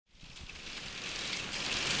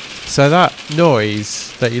So that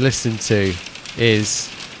noise that you listen to is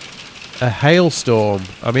a hailstorm.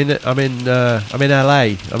 I'm in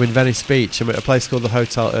LA. I'm in Venice Beach. I'm at a place called the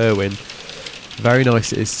Hotel Irwin. Very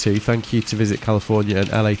nice it is too. Thank you to Visit California and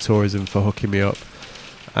LA Tourism for hooking me up.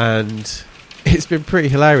 And it's been pretty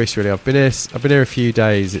hilarious, really. I've been here a few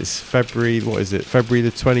days. It's February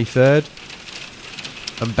the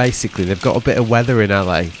 23rd. And basically they've got a bit of weather in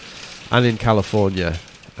LA and in California.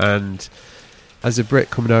 And as a Brit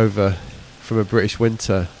coming over from a British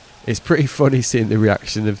winter, it's pretty funny seeing the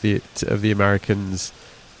reaction of the Americans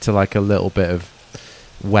to like a little bit of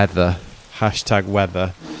weather,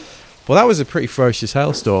 #weather. Well, that was a pretty ferocious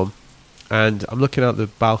hailstorm, and I'm looking out the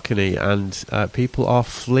balcony, and people are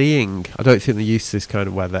fleeing. I don't think they're used to this kind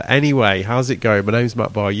of weather. Anyway, how's it going? My name's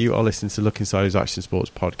Matt Barr. You are listening to Look Inside His Action Sports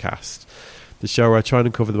podcast, the show where I try and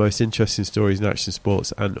uncover the most interesting stories in action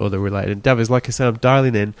sports and other related endeavours. Like I said, I'm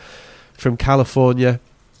dialing in from California,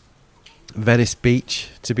 Venice Beach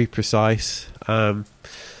to be precise. I'm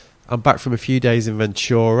back from a few days in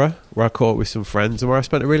Ventura, where I caught up with some friends and where I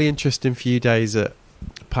spent a really interesting few days at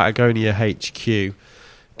Patagonia HQ,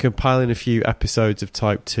 compiling a few episodes of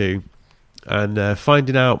Type 2 and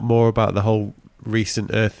finding out more about the whole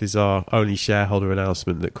recent Earth is Our Only Shareholder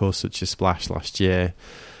announcement that caused such a splash last year.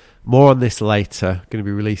 More on this later. Going to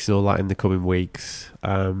be releasing all that in the coming weeks.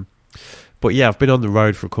 But yeah, I've been on the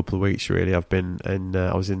road for a couple of weeks, really. I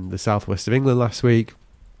was in the southwest of England last week.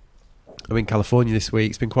 I'm in California this week.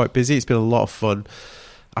 It's been quite busy. It's been a lot of fun.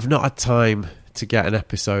 I've not had time to get an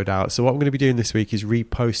episode out. So what I'm going to be doing this week is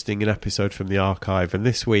reposting an episode from the archive. And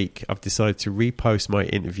this week, I've decided to repost my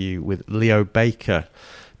interview with Leo Baker.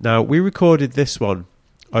 Now, we recorded this one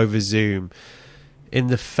over Zoom in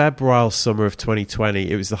the febrile summer of 2020.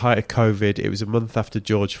 It was the height of COVID. It was a month after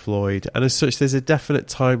George Floyd. And as such, there's a definite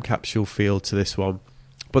time capsule feel to this one.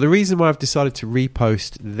 But the reason why I've decided to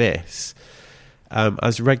repost this,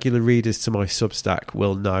 as regular readers to my Substack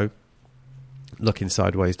will know,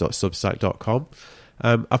 lookinsideways.substack.com,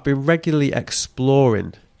 I've been regularly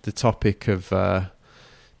exploring the topic of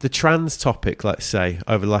the trans topic, let's say,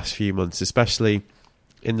 over the last few months, especially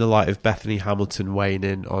in the light of Bethany Hamilton weighing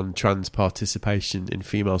in on trans participation in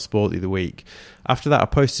female sport the other week. After that, I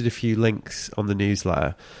posted a few links on the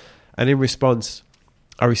newsletter, and in response,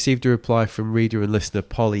 I received a reply from reader and listener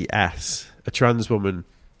Polly S., a trans woman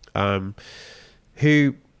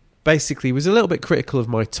who basically was a little bit critical of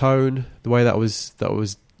my tone, the way that was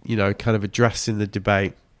kind of addressing the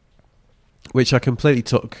debate, which I completely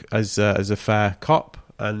took as a fair cop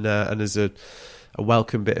and as a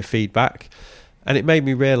welcome bit of feedback. And it made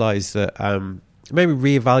me realise that it made me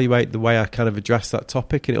reevaluate the way I kind of address that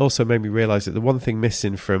topic, and it also made me realise that the one thing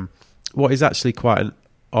missing from what is actually quite an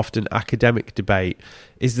often academic debate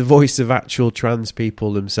is the voice of actual trans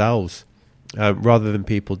people themselves. Rather than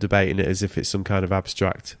people debating it as if it's some kind of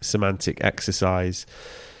abstract semantic exercise,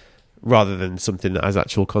 rather than something that has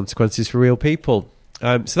actual consequences for real people.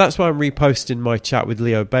 So that's why I'm reposting my chat with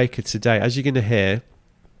Leo Baker today. As you're going to hear,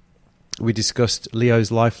 we discussed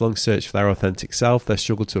Leo's lifelong search for their authentic self, their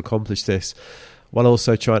struggle to accomplish this, while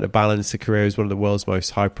also trying to balance a career as one of the world's most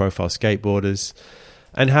high-profile skateboarders,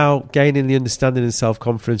 and how gaining the understanding and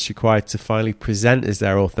self-confidence required to finally present as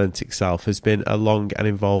their authentic self has been a long and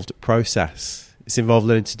involved process. It's involved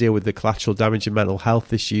learning to deal with the collateral damage and mental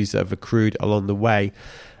health issues that have accrued along the way,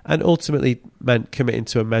 and ultimately meant committing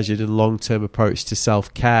to a measured and long-term approach to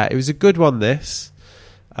self-care. It was a good one, this.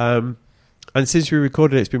 And since we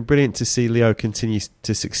recorded it, it's been brilliant to see Leo continue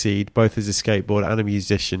to succeed, both as a skateboarder and a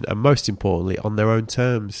musician, and most importantly, on their own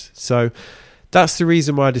terms. So that's the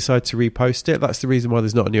reason why I decided to repost it. That's the reason why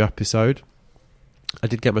there's not a new episode. I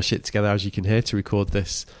did get my shit together, as you can hear, to record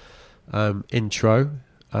this intro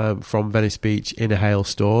from Venice Beach in a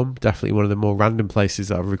hailstorm. Definitely one of the more random places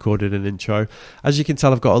that I've recorded an intro. As you can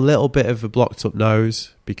tell, I've got a little bit of a blocked up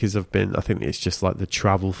nose because I think it's just like the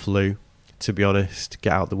travel flu, to be honest.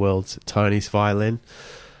 Get out the world's tiniest violin.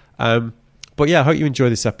 But yeah, I hope you enjoy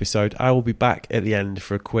this episode. I will be back at the end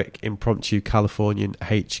for a quick impromptu Californian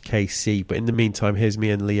HKC. But in the meantime, here's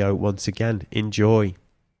me and Leo once again. Enjoy.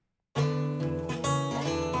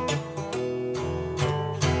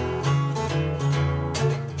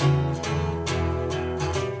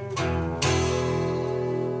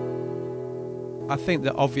 I think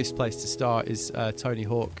the obvious place to start is Tony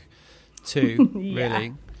Hawk 2,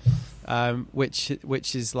 really,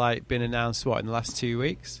 which is like been announced in the last 2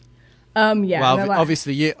 weeks. Yeah. Well,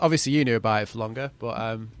 obviously you knew about it for longer,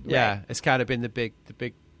 but yeah, it's kind of been the big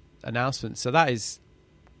announcement. So that is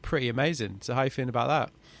pretty amazing. So how are you feeling about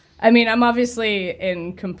that? I mean, I'm obviously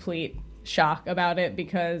in complete shock about it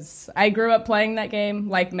because I grew up playing that game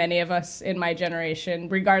like many of us in my generation,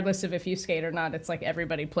 regardless of if you skate or not. It's like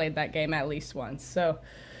everybody played that game at least once. So,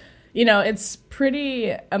 you know, it's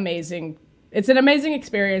pretty amazing. It's an amazing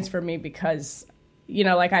experience for me because, you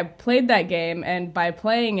know, like I played that game, and by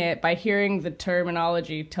playing it, by hearing the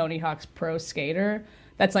terminology Tony Hawk's Pro Skater,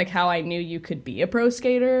 that's like how I knew you could be a pro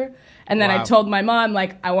skater. And then I told my mom,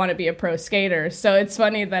 like, I want to be a pro skater. So it's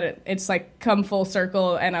funny that it's like come full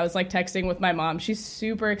circle. And I was like texting with my mom. She's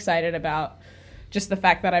super excited about just the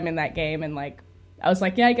fact that I'm in that game. And like, I was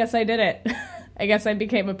like, yeah, I guess I did it. I guess I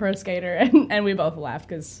became a pro skater. And we both laughed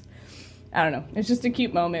because, I don't know, it's just a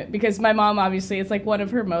cute moment. Because my mom, obviously, it's like one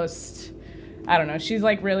of her most, I don't know, she's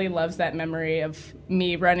like really loves that memory of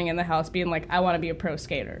me running in the house being like, I want to be a pro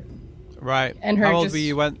skater. Right. And her How old were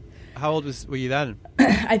you were you then?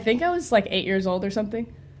 I think I was like 8 years old or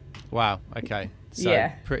something. Wow. Okay. So,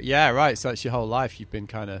 yeah. Right. So that's your whole life. You've been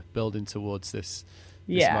kind of building towards this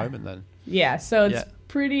moment then. Yeah. So it's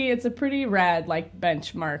it's a pretty rad like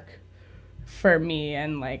benchmark for me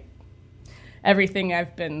and like everything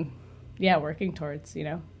I've been, working towards, you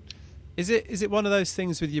know. Is it one of those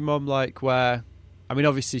things with your mum, like where, I mean,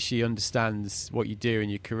 obviously she understands what you do in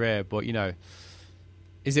your career, but you know,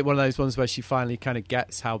 is it one of those ones where she finally kind of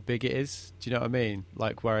gets how big it is? Do you know what I mean?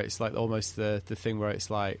 Like where it's like almost the thing where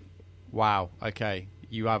it's like, wow, okay,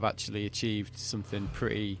 you have actually achieved something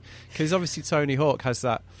pretty... Because obviously Tony Hawk has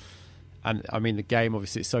that, and I mean the game,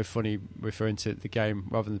 obviously it's so funny referring to the game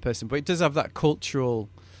rather than the person, but it does have that cultural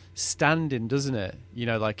standing, doesn't it? You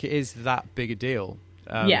know, like it is that big a deal.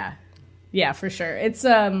 Yeah, for sure. It's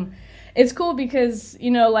cool because,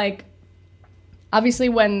 you know, like obviously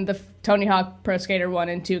when the Tony Hawk Pro Skater 1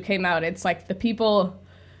 and 2 came out, it's like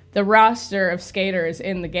the roster of skaters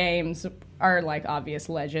in the games are like obvious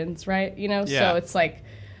legends, right? You know, so it's like,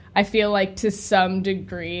 I feel like to some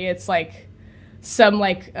degree, it's like some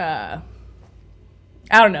like, I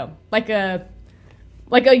don't know, like a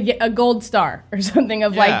gold star or something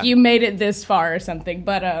of like, you made it this far or something.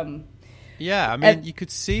 But, I mean, you could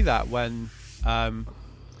see that when,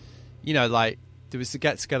 you know, like, there was the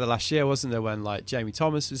get together last year, wasn't there, when like Jamie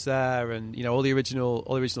Thomas was there, and you know all the original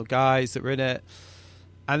guys that were in it,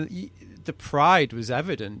 and the pride was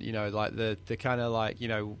evident. You know, like the kind of like, you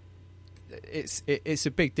know, it's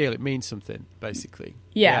a big deal. It means something, basically.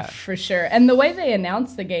 Yeah, for sure. And the way they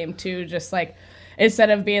announced the game too, just like instead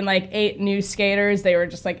of being like 8 new skaters, they were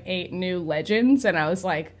just like 8 new legends, and I was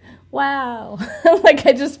like, wow, like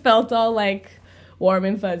I just felt all like warm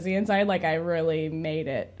and fuzzy inside, like I really made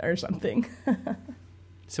it or something.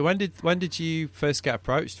 So when did you first get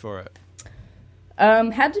approached for it?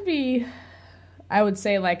 Had to be, I would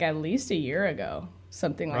say like at least a year ago,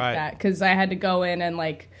 something like that, because I had to go in and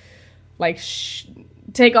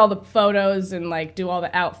take all the photos and like do all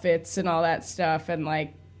the outfits and all that stuff, and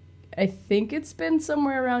like I think it's been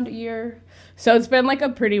somewhere around a year, so it's been like a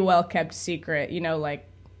pretty well kept secret, you know, like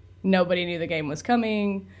nobody knew the game was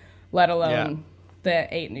coming, let alone the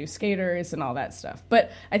 8 new skaters and all that stuff.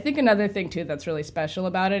 But I think another thing too that's really special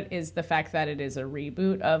about it is the fact that it is a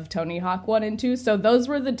reboot of Tony Hawk 1 and 2. So those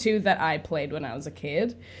were the 2 that I played when I was a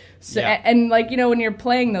kid. So and like, you know, when you're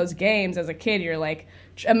playing those games as a kid, you're like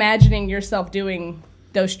imagining yourself doing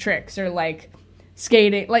those tricks or like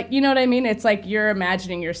skating, like, you know what I mean? It's like you're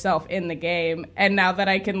imagining yourself in the game. And now that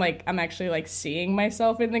I can like, I'm actually like seeing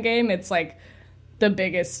myself in the game, it's like the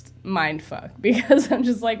biggest mind fuck, because I'm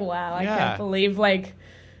just like, wow, I can't believe like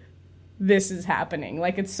this is happening.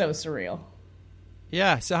 Like it's so surreal.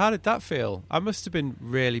 Yeah. So how did that feel? I must have been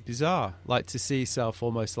really bizarre, like to see yourself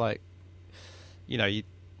almost like, you know, you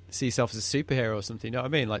see yourself as a superhero or something. You know what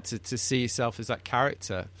I mean? Like to see yourself as that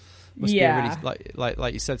character must be a really,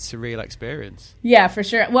 like you said, surreal experience. Yeah, for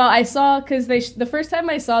sure. Well, I saw, because the first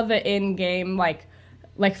time I saw the in-game like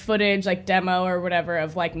footage, like demo or whatever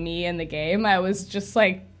of like me in the game, I was just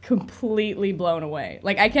like completely blown away.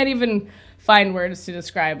 Like I can't even find words to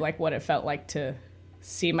describe like what it felt like to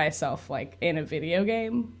see myself like in a video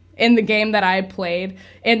game, in the game that I played,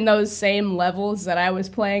 in those same levels that I was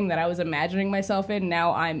playing, that I was imagining myself in.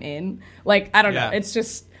 Now I'm in, like, I don't know. It's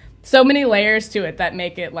just so many layers to it that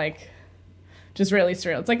make it like just really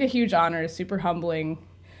surreal. It's like a huge honor, a super humbling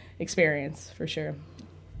experience for sure.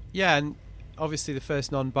 Yeah. And obviously the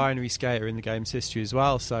first non-binary skater in the game's history as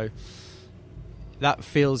well, so that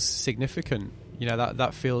feels significant. You know,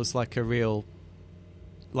 that feels like a real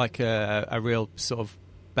sort of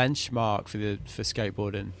benchmark for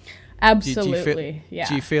skateboarding. Absolutely.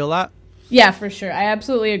 Do you feel that? Yeah, for sure. I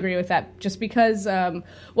absolutely agree with that. Just because,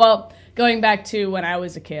 well, going back to when I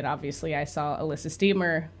was a kid, obviously I saw Alyssa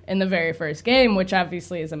Steamer in the very first game, which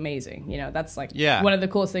obviously is amazing. You know, that's like one of the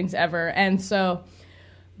coolest things ever. And so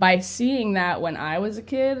by seeing that when I was a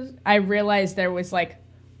kid, I realized there was like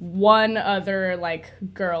one other like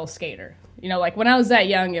girl skater. You know, like when I was that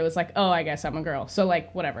young, it was like, oh, I guess I'm a girl. So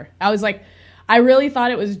like, whatever. I was like, I really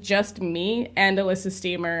thought it was just me and Alyssa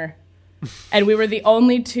Steamer. And we were the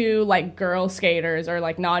only two like girl skaters or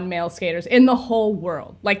like non-male skaters in the whole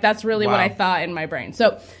world. Like that's really what I thought in my brain.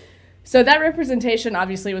 So that representation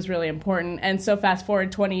obviously was really important. And so fast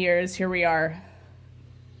forward 20 years, here we are,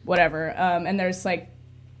 whatever. And there's like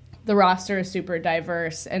the roster is super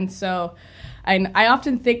diverse. And so I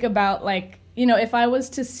often think about like, you know, if I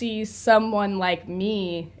was to see someone like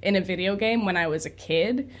me in a video game when I was a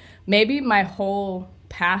kid, maybe my whole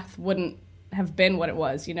path wouldn't have been what it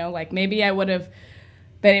was, you know, like maybe I would have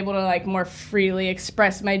been able to like more freely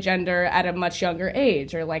express my gender at a much younger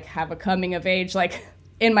age, or like have a coming of age like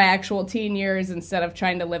in my actual teen years, instead of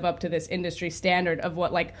trying to live up to this industry standard of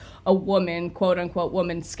what like a woman, quote unquote,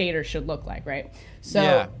 woman skater should look like, right?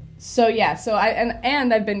 So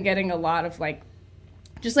I've been getting a lot of like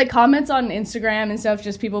just like comments on Instagram and stuff,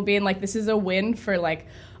 just people being like, this is a win for like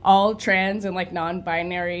all trans and like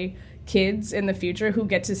non-binary kids in the future who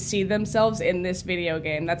get to see themselves in this video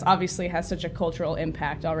game that's obviously has such a cultural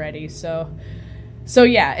impact already. So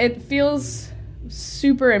yeah, it feels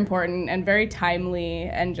super important and very timely,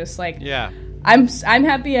 and just like I'm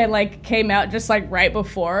happy I like came out just like right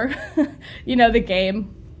before you know, the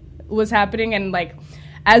game was happening, and like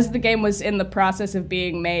as the game was in the process of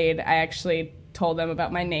being made, I actually told them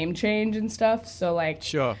about my name change and stuff. So like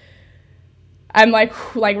I'm like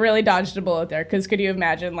really dodged a bullet there, because could you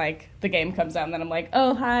imagine like the game comes out and then I'm like,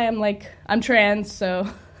 oh hi, I'm trans, so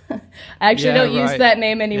I actually don't use that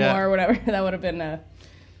name anymore or whatever. That would have been a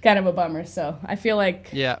kind of a bummer. So I feel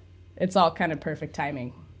like it's all kind of perfect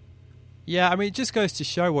timing. Yeah, I mean, it just goes to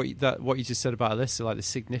show what you just said about Alyssa, like the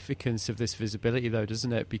significance of this visibility, though,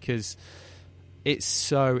 doesn't it? Because it's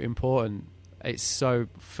so important. It's so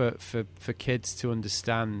for kids to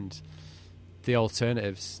understand the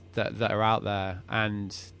alternatives that are out there,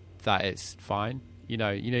 and that it's fine. You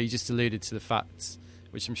know, you just alluded to the facts,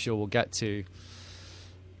 which I'm sure we'll get to.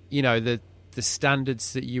 You know, the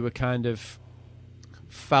standards that you were kind of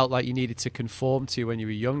felt like you needed to conform to when you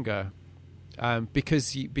were younger,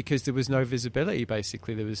 because there was no visibility.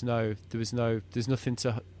 Basically, there's nothing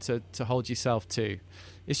to hold yourself to.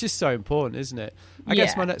 It's just so important, isn't it? I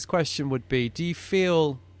guess my next question would be: does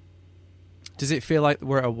it feel like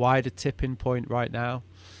we're at a wider tipping point right now?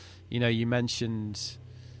 You know, you mentioned,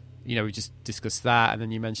 you know, we just discussed that, and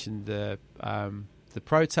then you mentioned the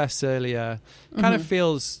protests earlier. Kind of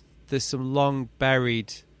feels there's some long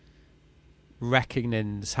buried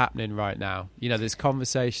reckonings happening right now. You know, there's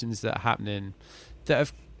conversations that are happening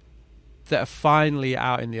that are finally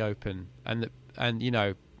out in the open, and you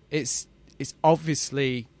know, it's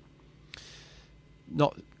obviously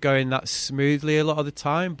not going that smoothly a lot of the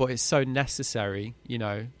time, but it's so necessary, you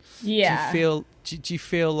know. Yeah. Do you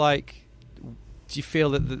feel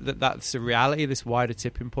that that's a reality, this wider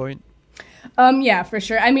tipping point? Yeah, for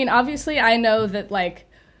sure. I mean, obviously I know that like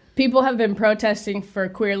people have been protesting for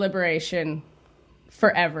queer liberation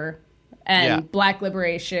forever, and black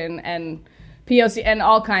liberation and POC and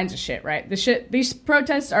all kinds of shit, right? These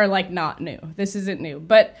protests are like not new. This isn't new.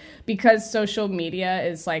 But because social media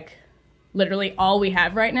is like literally all we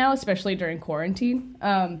have right now, especially during quarantine,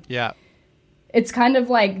 it's kind of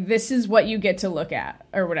like this is what you get to look at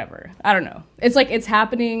or whatever. I don't know. It's like it's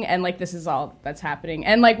happening, and like this is all that's happening.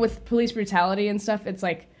 And like with police brutality and stuff, it's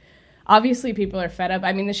like obviously people are fed up.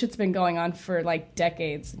 I mean, this shit's been going on for like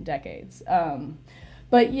decades and decades.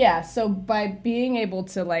 But yeah, so by being able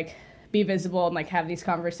to like be visible and like have these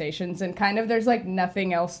conversations, and kind of there's like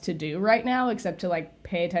nothing else to do right now except to like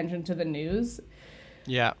pay attention to the news.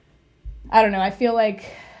 Yeah. I don't know. I feel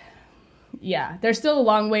like, there's still a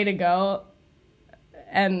long way to go,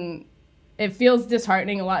 and it feels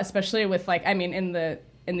disheartening a lot, especially with like, I mean, in the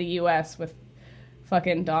U.S. with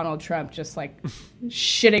fucking Donald Trump just like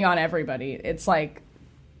shitting on everybody. It's like,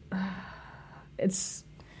 I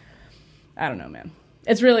don't know, man.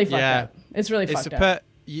 It's really fucked up. It's really fucked up.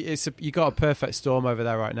 You got a perfect storm over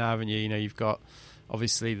there right now, haven't you? You know, you've got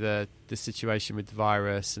obviously the situation with the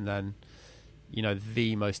virus, and then, you know,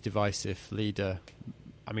 the most divisive leader,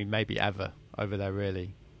 I mean, maybe ever over there,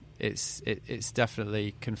 really. It's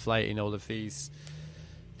definitely conflating all of these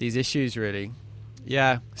issues, really.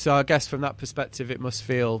 Yeah, so I guess from that perspective, it must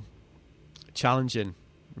feel challenging,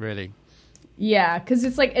 really. Yeah, because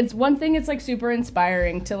it's like, it's one thing, it's like super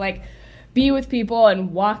inspiring to like be with people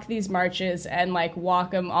and walk these marches and like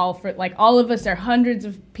walk them all for like all of us are hundreds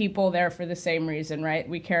of people there for the same reason, right?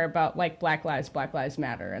 We care about like Black Lives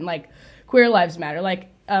Matter, and like queer lives matter. Like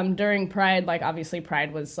during Pride, like obviously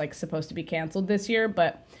Pride was like supposed to be canceled this year,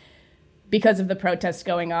 but because of the protests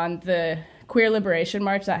going on, the Queer Liberation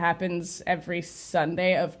March that happens every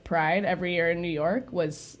Sunday of Pride every year in New York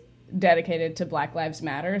was dedicated to Black Lives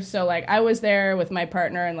Matter. So like I was there with my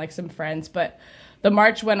partner and like some friends, but the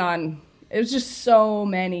march went on. It was just so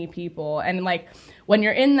many people. And like when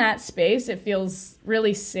you're in that space, it feels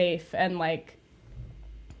really safe. And like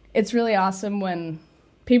it's really awesome when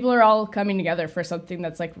people are all coming together for something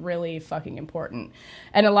that's like really fucking important.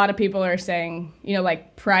 And a lot of people are saying, you know,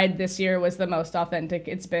 like Pride this year was the most authentic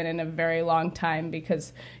it's been in a very long time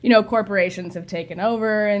because, you know, corporations have taken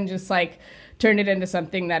over and just like turned it into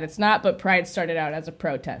something that it's not, but Pride started out as a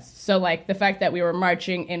protest. So like the fact that we were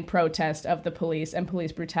marching in protest of the police and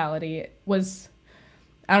police brutality was,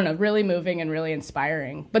 I don't know, really moving and really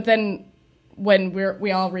inspiring. But then when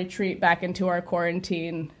we all retreat back into our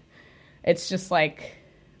quarantine, it's just like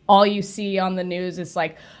all you see on the news is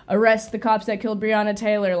like arrest the cops that killed Breonna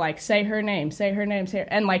Taylor, like say her name,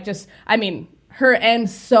 and like just, I mean, her and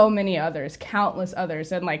so many others, countless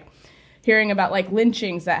others, and like hearing about like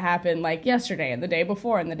lynchings that happened like yesterday and the day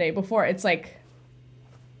before and the day before. It's like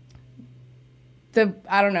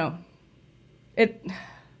I don't know. It's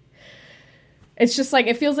just like,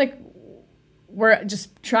 it feels like we're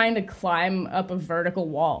just trying to climb up a vertical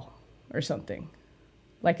wall or something.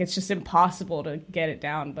 Like it's just impossible to get it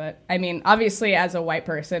down. But I mean, obviously as a white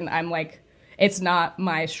person, I'm like, it's not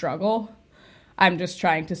my struggle. I'm just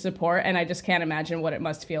trying to support. And I just can't imagine what it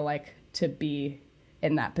must feel like to be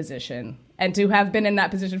in that position and to have been in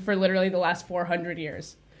that position for literally the last 400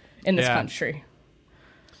 years in this country.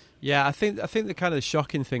 Yeah, I think the kind of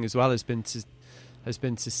shocking thing as well has been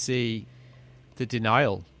to see the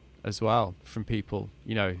denial as well from people,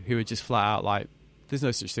 you know, who are just flat out like, there's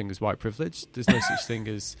no such thing as white privilege. There's no such thing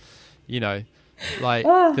as, you know, like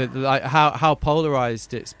like how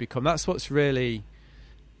polarized it's become. That's what's really.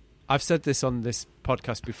 I've said this on this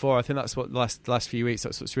podcast before. I think that's what the last few weeks.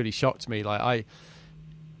 That's what's really shocked me. Like I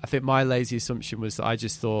think my lazy assumption was that I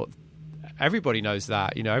just thought everybody knows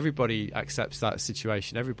that, you know, everybody accepts that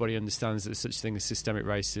situation. Everybody understands that there's such a thing as systemic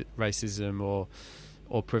racism or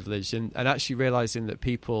privilege, and actually realizing that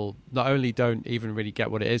people not only don't even really get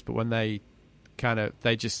what it is, but when they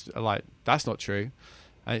just are like, that's not true.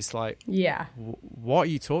 And it's like, yeah, what are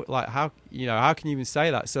you talking, like, how can you even say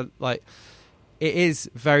that? So like, it is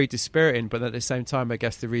very dispiriting, but at the same time, I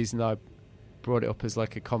guess the reason I brought it up as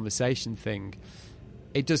like a conversation thing,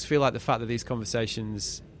 it does feel like the fact that these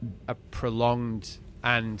conversations are prolonged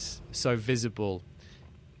and so visible,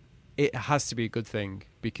 it has to be a good thing,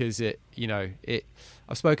 because I've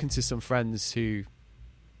spoken to some friends who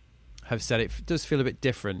have said it does feel a bit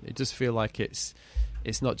different. It does feel like it's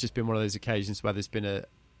not just been one of those occasions where there's been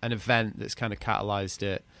an event that's kind of catalyzed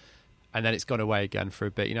it and then it's gone away again for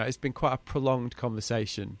a bit. You know, it's been quite a prolonged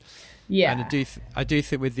conversation. Yeah. And I do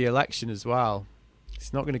think with the election as well,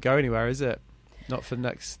 it's not going to go anywhere, is it? Not for the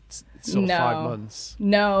next sort of 5 months.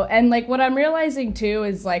 No. And like what I'm realizing too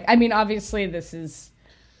is like, I mean, obviously this is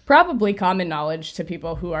probably common knowledge to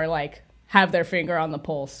people who are like, have their finger on the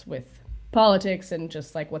pulse with politics and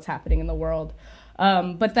just like what's happening in the world.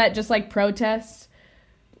 But that just like protests,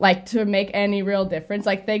 like to make any real difference,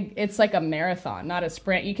 like it's like a marathon, not a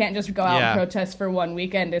sprint. You can't just go out and protest for one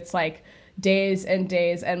weekend. It's like days and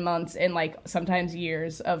days and months and like sometimes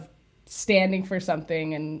years of standing for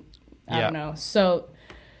something. And I don't know.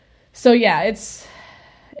 So yeah, it's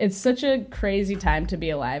such a crazy time to be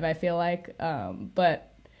alive, I feel like.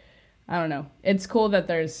 But I don't know. It's cool that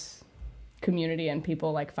there's community and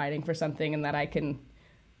people like fighting for something, and that I can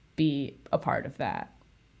be a part of that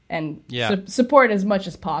and support as much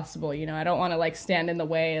as possible. You know, I don't want to like stand in the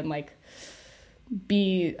way and like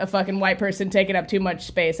be a fucking white person taking up too much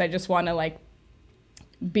space. I just want to like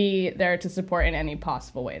be there to support in any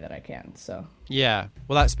possible way that I can. So yeah,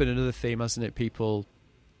 well, that's been another theme, hasn't it? People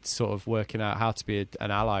sort of working out how to be an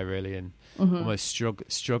ally, really, and almost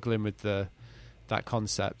struggling with that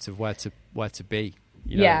concept of where to be.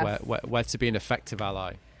 You know, where to be an effective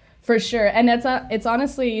ally. For sure. And it's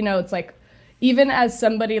honestly, you know, it's like, even as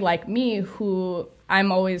somebody like me who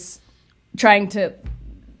I'm always trying to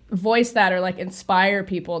voice that or like inspire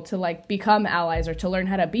people to like become allies or to learn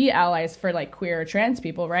how to be allies for like queer or trans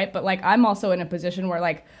people, right? But like I'm also in a position where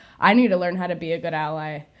like I need to learn how to be a good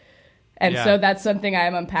ally. And so that's something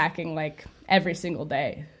I'm unpacking like every single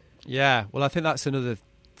day. Yeah. Well, I think that's another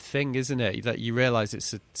thing, isn't it? That you realize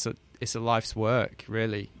it's a life's work,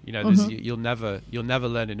 really. You know, you'll never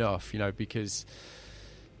learn enough, you know, because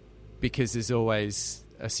there's always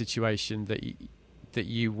a situation that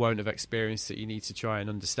you won't have experienced that you need to try and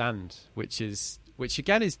understand, which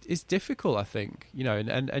again is difficult, I think, you know,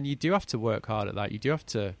 and you do have to work hard at that. You do have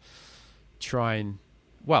to try and,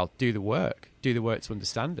 well, do the work to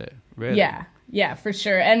understand it, really. Yeah, for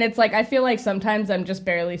sure. And it's like, I feel like sometimes I'm just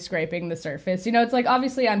barely scraping the surface. You know, it's like,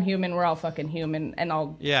 obviously I'm human. We're all fucking human, and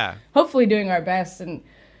all hopefully doing our best. And,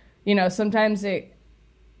 you know, sometimes I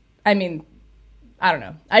don't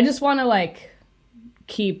know. I just want to like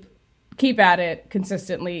keep at it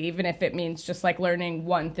consistently, even if it means just like learning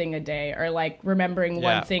one thing a day, or like remembering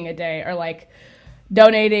one thing a day, or like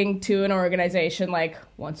donating to an organization like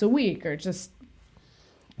once a week, or just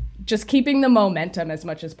keeping the momentum as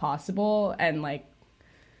much as possible. And like,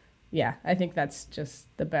 yeah, I think that's just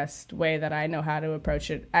the best way that I know how to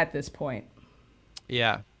approach it at this point.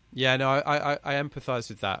 Yeah, no, I empathize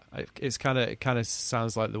with that. It kind of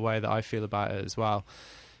sounds like the way that I feel about it as well.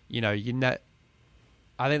 You know,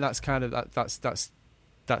 I think that's kind of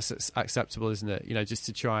that's acceptable, isn't it? You know, just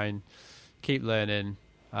to try and keep learning,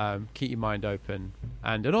 keep your mind open,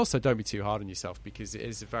 and also don't be too hard on yourself, because it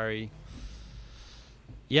is a very,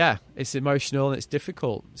 it's emotional and it's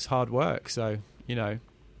difficult. It's hard work. So, you know,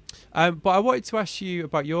 but I wanted to ask you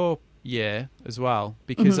about your year as well,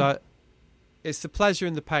 because it's The Pleasure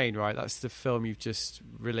and the Pain, right? That's the film you've just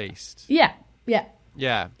released. Yeah.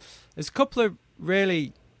 There's a couple of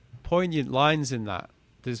really poignant lines in that.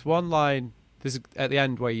 There's one line at the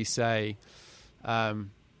end where you say that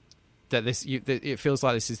it feels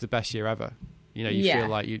like this is the best year ever. You know, you feel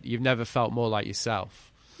like you've never felt more like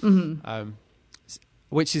yourself,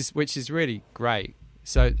 which is really great.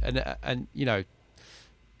 So and you know,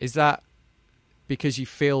 is that because you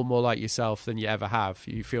feel more like yourself than you ever have?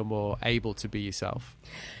 You feel more able to be yourself?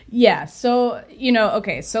 Yeah. So, you know,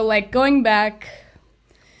 okay. So like going back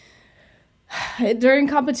during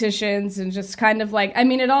competitions and just kind of like, I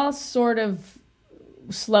mean, it all sort of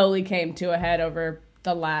slowly came to a head over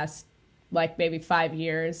the last like maybe 5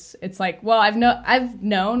 years. It's like, well, I've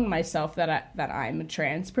known myself that I'm a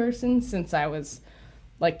trans person since I was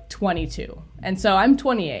like 22. And so I'm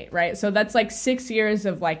 28, right? So that's like 6 years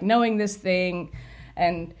of like knowing this thing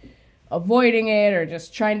and avoiding it, or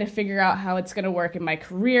just trying to figure out how it's going to work in my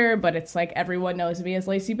career. But it's like, everyone knows me as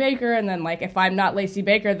Lacey Baker. And then like, if I'm not Lacey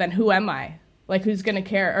Baker, then who am I? Like, who's going to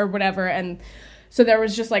care, or whatever. And so there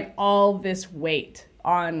was just like all this weight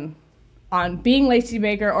on being Lacey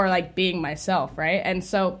Baker, or like being myself. Right. And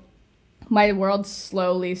so my world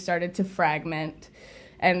slowly started to fragment.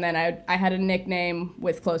 And then I had a nickname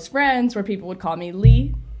with close friends where people would call me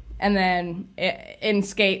Lee. And then in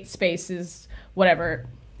skate spaces, whatever,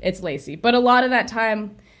 it's Lacey. But a lot of that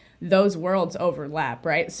time, those worlds overlap,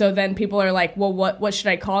 right? So then people are like, well, what should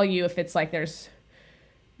I call you if it's like there's,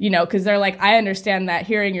 you know, because they're like, I understand that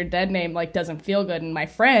hearing your dead name like doesn't feel good, and my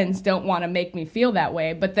friends don't want to make me feel that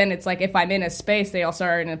way. But then it's like, if I'm in a space, they also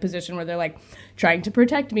are in a position where they're like trying to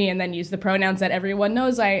protect me, and then use the pronouns that everyone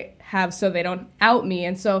knows I have so they don't out me.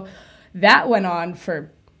 And so that went on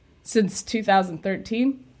since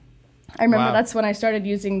 2013. I remember that's when I started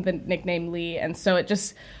using the nickname Lee. And so it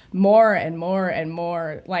just more and more and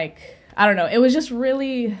more, like, I don't know, it was just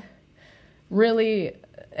really, really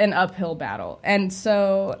an uphill battle. And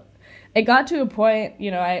so it got to a point,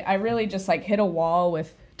 you know, I really just like hit a wall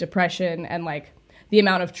with depression, and like the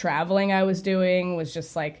amount of traveling I was doing was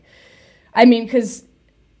just like, I mean, because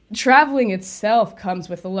traveling itself comes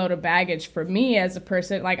with a load of baggage for me as a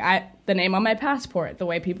person. Like, the name on my passport, the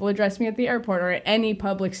way people address me at the airport or at any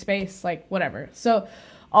public space, like whatever. So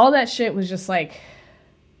all that shit was just like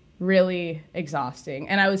really exhausting.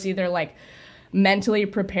 And I was either like mentally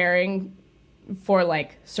preparing for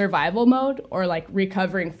like survival mode, or like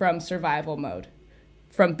recovering from survival mode,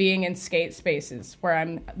 from being in skate spaces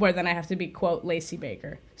where then I have to be, quote, Lacey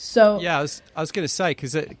Baker. So yeah, I was going to say,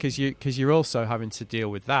 because you're also having to deal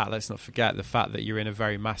with that. Let's not forget the fact that you're in a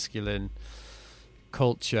very masculine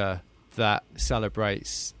culture that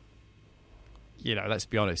celebrates, you know, let's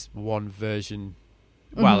be honest, one version,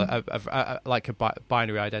 well, like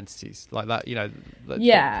binary identities like that, you know.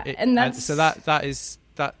 Yeah, and that's so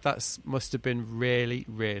that must have been really,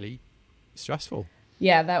 really stressful.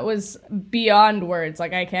 Yeah, that was beyond words.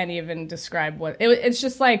 Like, I can't even describe it's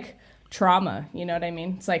just like trauma, you know what I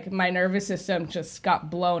mean? It's like my nervous system just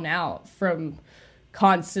got blown out from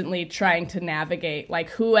constantly trying to navigate, like,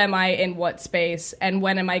 who am I in what space, and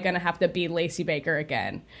when am I going to have to be Lacey Baker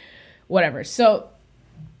again? Whatever. So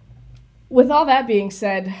with all that being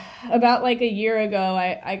said, about like a year ago,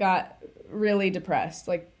 I got really depressed,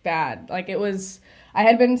 like bad. Like, it was, I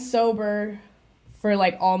had been sober for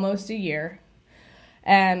like almost a year,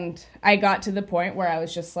 and I got to the point where I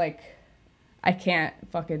was just like, I can't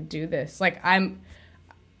fucking do this. Like,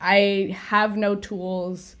 I have no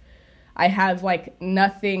tools. I have like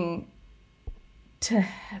nothing to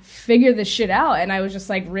figure this shit out. And I was just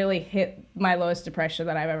like really hit my lowest depression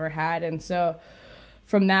that I've ever had. And so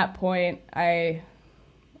from that point, I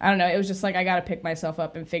don't know, it was just like, I got to pick myself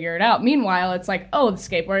up and figure it out. Meanwhile, it's like, oh, the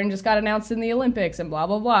skateboarding just got announced in the Olympics and blah,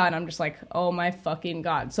 blah, blah. And I'm just like, oh my fucking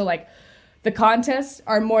God. So like the contests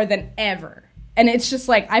are more than ever. And it's just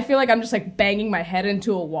like, I feel like I'm just like banging my head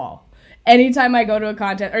into a wall. Anytime I go to a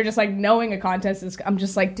contest, or just like knowing a contest is, I'm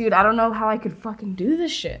just like, dude, I don't know how I could fucking do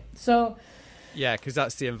this shit. So yeah, because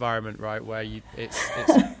that's the environment, right, where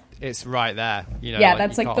it's right there. You know, yeah,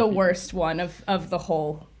 that's like the worst one of the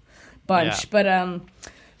whole bunch. Yeah. But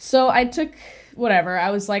so I took whatever.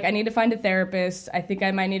 I was like, I need to find a therapist. I think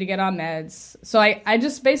I might need to get on meds. So I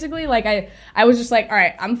just basically like I was just like, all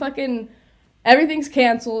right, I'm fucking, everything's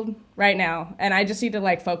canceled right now, and I just need to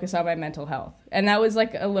like focus on my mental health. And that was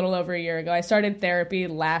like a little over a year ago. I started therapy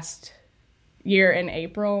last year in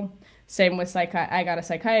April. Same with I got a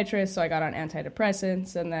psychiatrist, so I got on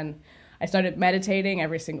antidepressants, and then I started meditating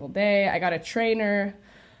every single day. I got a trainer.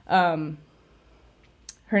 Her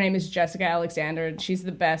name is Jessica Alexander, and she's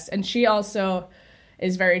the best. And she also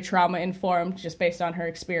is very trauma informed just based on her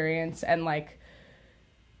experience. And like,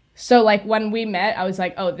 so like when we met, I was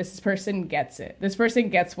like, oh, this person gets it. This person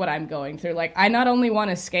gets what I'm going through. Like, I not only want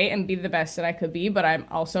to skate and be the best that I could be, but I'm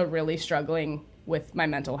also really struggling with my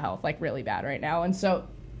mental health, like really bad right now. And so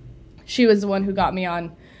she was the one who got me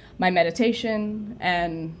on my meditation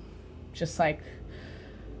and just like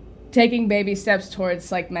taking baby steps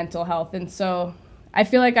towards like mental health. And so I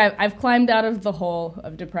feel like I've climbed out of the hole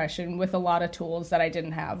of depression with a lot of tools that I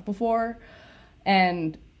didn't have before.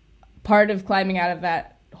 And part of climbing out of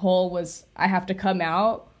that hole was I have to come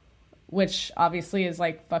out, which obviously is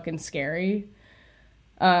like fucking scary.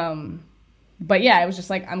 But yeah, I was just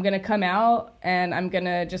like, I'm going to come out and I'm going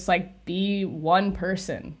to just like be one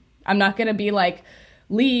person. I'm not going to be like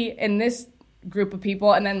Lee in this group of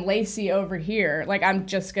people and then Lacey over here. Like, I'm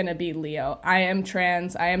just going to be Leo. I am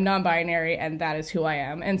trans, I am non-binary, and that is who I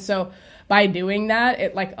am. And so by doing that,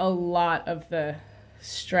 it like a lot of the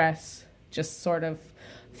stress just sort of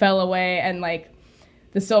fell away. And like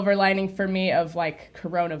the silver lining for me of like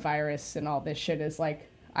coronavirus and all this shit is like,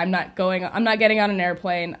 I'm not getting on an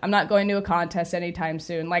airplane. I'm not going to a contest anytime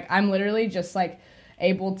soon. Like, I'm literally just like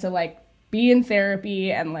able to like be in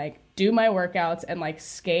therapy and like do my workouts and like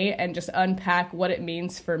skate and just unpack what it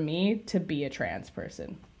means for me to be a trans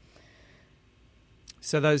person.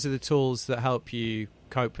 So those are the tools that help you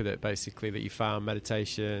cope with it, basically, that you found: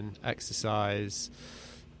 meditation, exercise,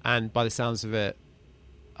 and by the sounds of it,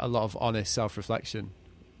 a lot of honest self-reflection.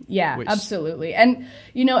 Yeah, absolutely. And,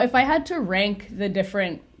 you know, if I had to rank the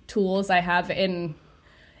different tools I have in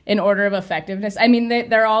order of effectiveness, I mean,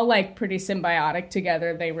 they're all like pretty symbiotic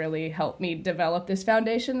together. They really help me develop this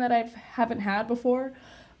foundation that I haven't had before.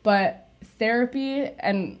 But therapy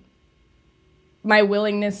and my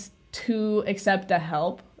willingness to accept a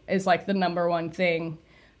help is like the number one thing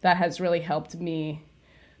that has really helped me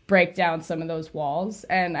break down some of those walls.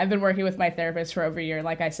 And I've been working with my therapist for over a year,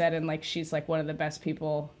 like I said, and like she's like one of the best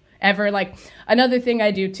people ever. Like, another thing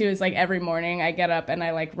I do too is like every morning I get up and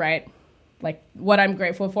I like write like what I'm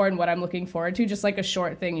grateful for and what I'm looking forward to. Just like a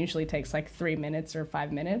short thing, usually takes like 3 minutes or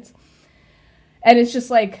 5 minutes. And it's just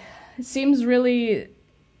like, it seems really,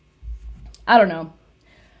 I don't know,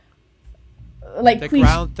 like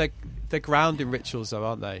they're grounding rituals though,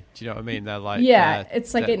 aren't they? Do you know what I mean? They're like, yeah,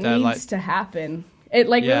 it's like it needs like, to happen. It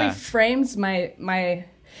like really frames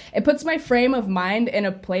it puts my frame of mind in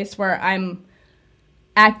a place where I'm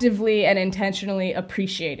actively and intentionally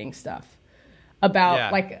appreciating stuff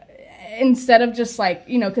about like, instead of just like,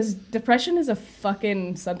 you know, because depression is a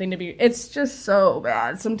fucking something to be, it's just so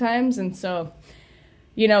bad sometimes. And so,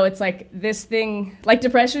 you know, it's like this thing, like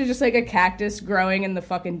depression is just like a cactus growing in the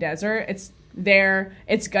fucking desert. It's there,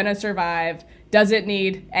 it's gonna survive, doesn't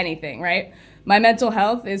need anything, right? My mental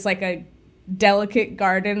health is like a delicate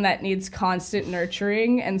garden that needs constant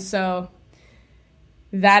nurturing. And so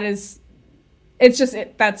that's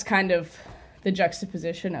kind of the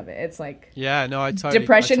juxtaposition of it. It's like, yeah, no, I totally,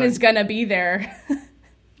 depression is gonna be there.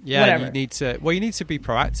 Yeah, whatever. you need to be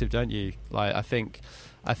proactive, don't you? Like, I think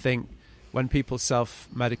when people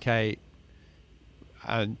self-medicate,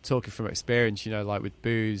 and talking from experience, you know, like with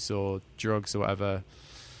booze or drugs or whatever,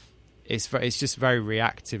 it's just very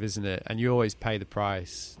reactive, isn't it? And you always pay the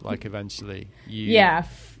price. Like, eventually, you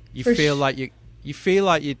feel like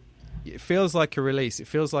it feels like a release. It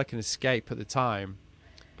feels like an escape at the time,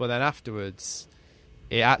 but then afterwards,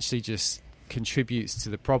 it actually just contributes to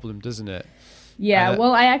the problem, doesn't it? Yeah,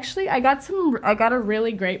 well, I got a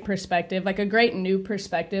really great perspective, like a great new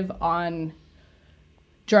perspective on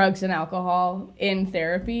drugs and alcohol in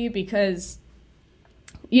therapy, because,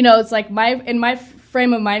 you know, it's like in my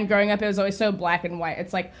frame of mind growing up, it was always so black and white.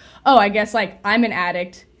 It's like, oh, I guess like I'm an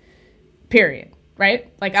addict, period,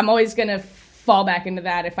 right? Like I'm always going to fall back into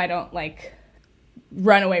that if I don't like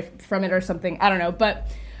run away from it or something. I don't know. But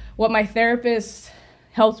what my therapist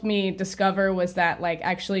helped me discover was that like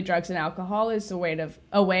actually drugs and alcohol is a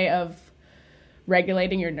way of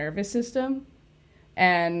regulating your nervous system.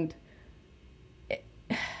 And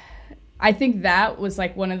I think that was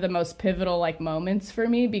like one of the most pivotal like moments for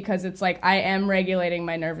me, because it's like I am regulating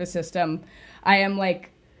my nervous system. I am like,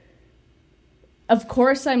 of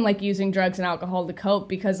course I'm like using drugs and alcohol to cope,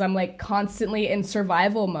 because I'm like constantly in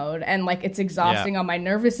survival mode, and like it's exhausting on my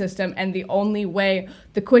nervous system. And the only way,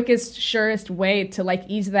 the quickest, surest way to like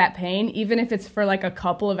ease that pain, even if it's for like a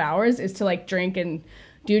couple of hours, is to like drink and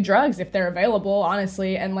do drugs if they're available,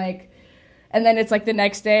 honestly. And like, and then it's like the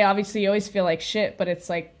next day, obviously you always feel like shit, but it's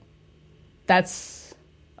like, that's,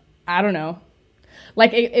 I don't know.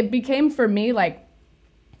 Like it became for me like,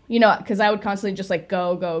 you know, because I would constantly just like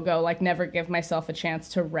go, like never give myself a chance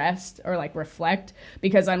to rest or like reflect,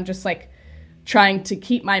 because I'm just like trying to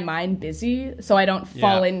keep my mind busy so I don't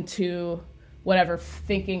fall into whatever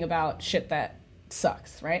thinking about shit that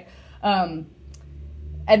sucks, right?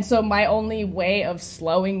 And so my only way of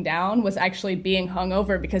slowing down was actually being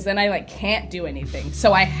hungover, because then I like can't do anything.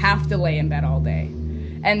 So I have to lay in bed all day.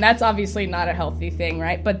 And that's obviously not a healthy thing,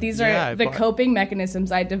 right? But these are the coping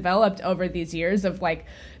mechanisms I developed over these years of like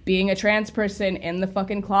being a trans person in the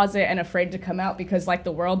fucking closet and afraid to come out, because like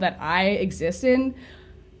the world that I exist in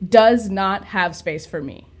does not have space for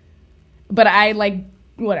me. But I like,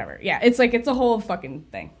 whatever. Yeah, it's like, it's a whole fucking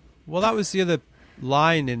thing. Well, that was the other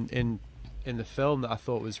line in the film that I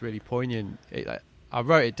thought was really poignant. I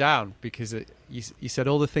wrote it down because you said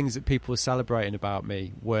all the things that people were celebrating about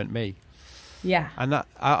me weren't me. Yeah. And that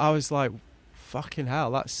I was like, fucking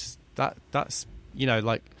hell, that's you know,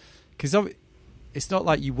 like, because it's not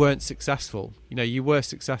like you weren't successful. You know, you were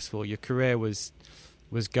successful. Your career was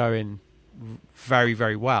going very,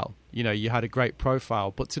 very well. You know, you had a great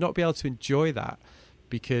profile, but to not be able to enjoy that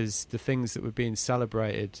because the things that were being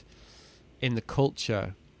celebrated in the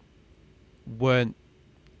culture weren't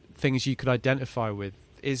things you could identify with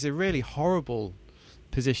is a really horrible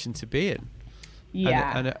position to be in.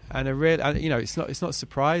 Yeah, and a real, and you know, it's not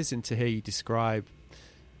surprising to hear you describe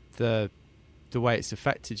the way it's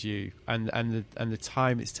affected you and the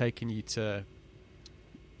time it's taken you to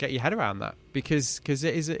get your head around that, because it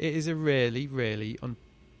is a really, really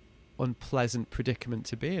unpleasant predicament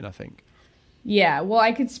to be in, I think. Yeah, well,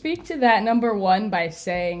 I could speak to that, number one, by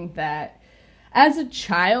saying that as a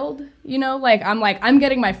child, you know, like I'm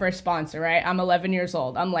getting my first sponsor, right? I'm 11 years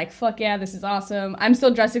old. I'm like, fuck yeah, this is awesome. I'm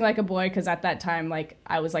still dressing like a boy because at that time, like,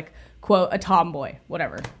 I was like, quote, a tomboy,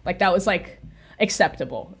 whatever. Like, that was like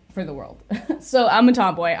acceptable for the world. So I'm a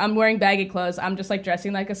tomboy. I'm wearing baggy clothes. I'm just like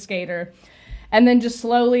dressing like a skater. And then just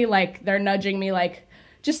slowly, like, they're nudging me, like,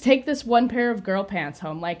 just take this one pair of girl pants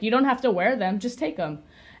home. Like, you don't have to wear them. Just take them.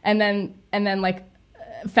 And then like,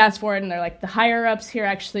 fast forward, and they're like, the higher ups here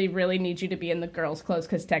actually really need you to be in the girls' clothes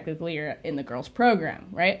because technically you're in the girls' program,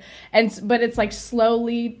 right? But it's like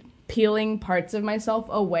slowly peeling parts of myself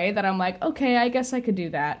away that I'm like, okay, I guess I could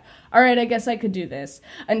do that. All right, I guess I could do this.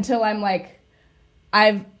 Until I'm like,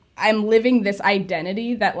 I'm living this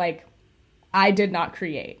identity that like I did not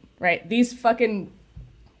create, right? These fucking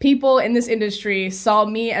people in this industry saw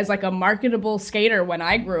me as like a marketable skater when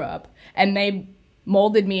I grew up, and they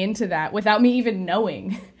molded me into that without me even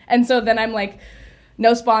knowing. And so then I'm like,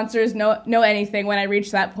 no sponsors, no anything. When I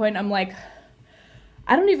reach that point, I'm like,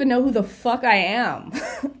 I don't even know who the fuck I am.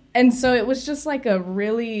 And so it was just like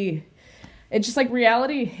reality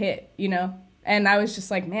hit, you know? And I was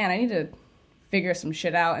just like, man, I need to figure some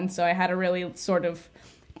shit out. And so I had a really sort of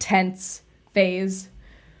tense phase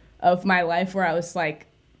of my life where I was like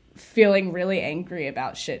feeling really angry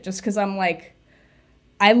about shit, just because I'm like,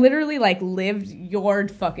 I literally like lived your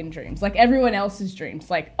fucking dreams, like everyone else's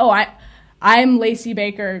dreams. Like, oh, I'm Lacey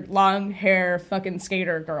Baker, long hair, fucking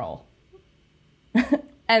skater girl.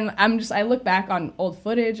 And I look back on old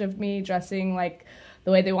footage of me dressing like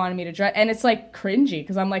the way they wanted me to dress, and it's like cringy,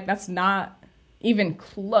 because I'm like, that's not even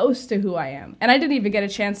close to who I am. And I didn't even get a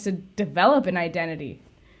chance to develop an identity.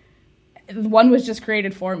 One was just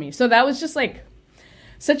created for me. So that was just like,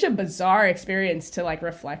 such a bizarre experience to like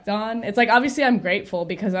reflect on. It's like, obviously I'm grateful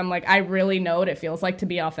because I'm like, I really know what it feels like to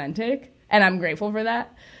be authentic, and I'm grateful for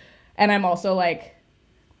that. And I'm also like,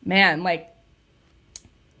 man, like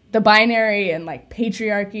the binary and like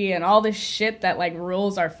patriarchy and all this shit that like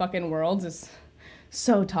rules our fucking worlds is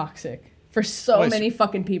so toxic for so many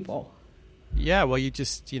fucking people. Yeah, well, you've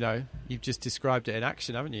just described it in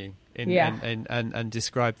action, haven't you? And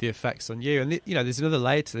described the effects on you. And there's another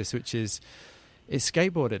layer to this, which is it's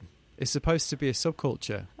skateboarding. It's supposed to be a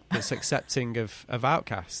subculture that's accepting of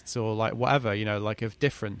outcasts or like whatever, like of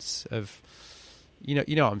difference, of you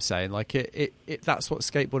know what I'm saying? Like it that's what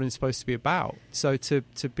skateboarding is supposed to be about. So to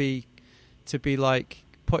be like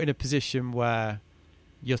put in a position where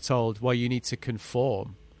you're told, well, you need to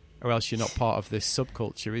conform or else you're not part of this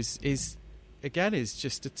subculture is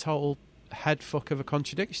just a total head fuck of a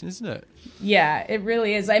contradiction, isn't it? Yeah, it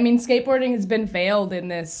really is. I mean, skateboarding has been veiled in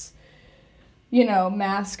this,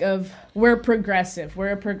 mask of we're progressive,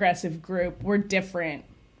 we're a progressive group, we're different,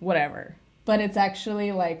 whatever. But it's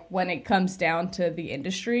actually like when it comes down to the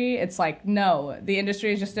industry, it's like, no, the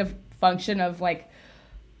industry is just a function of like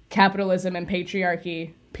capitalism and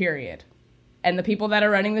patriarchy, period. And the people that are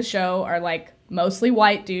running the show are like mostly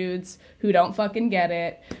white dudes who don't fucking get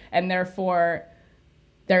it. And therefore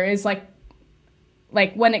there is like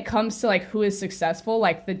when it comes to like who is successful,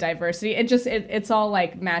 like the diversity, it's all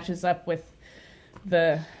like matches up with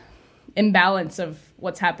the imbalance of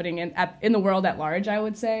what's happening in the world at large, I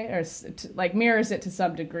would say, or like mirrors it to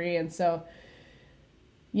some degree. And so,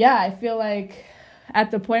 yeah, I feel like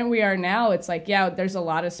at the point we are now, it's like, yeah, there's a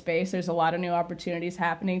lot of space. There's a lot of new opportunities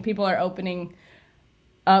happening. People are opening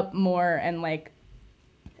up more and like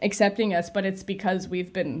accepting us, but it's because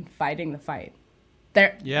we've been fighting the fight.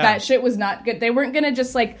 That shit was not good. They weren't going to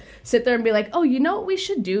just like sit there and be like, oh, you know what we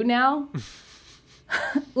should do now?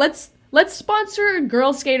 Let's sponsor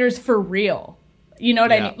girl skaters for real. You know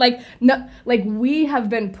what I mean? Like, no, like we have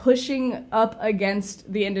been pushing up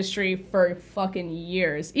against the industry for fucking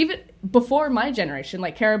years. Even before my generation,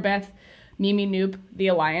 like Cara Beth, Mimi Noob, The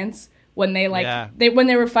Alliance, when they when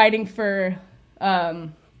they were fighting for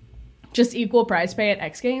just equal prize pay at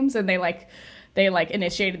X Games, and they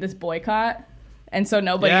initiated this boycott. And so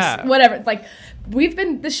nobody's whatever. Like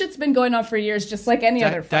this shit's been going on for years, just like any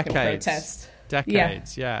other fucking protest.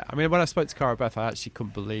 Decades, yeah. I mean, when I spoke to Cara Beth, I actually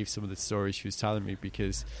couldn't believe some of the stories she was telling me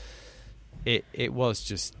because it was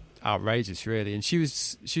just outrageous, really. And she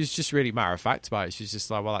was just really matter of fact about it. She was just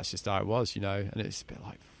like, well, that's just how it was, And it's a bit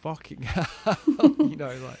like fucking hell,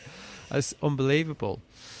 like that's unbelievable.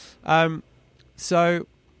 So,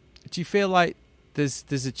 do you feel like there's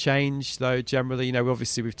a change though? Generally,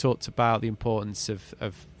 obviously we've talked about the importance of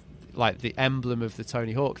like the emblem of the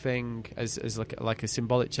Tony Hawk thing as like a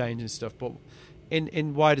symbolic change and stuff, but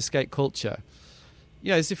in wider skate culture,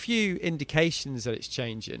 there's a few indications that it's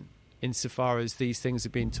changing insofar as these things are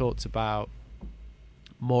being talked about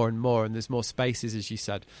more and more, and there's more spaces, as you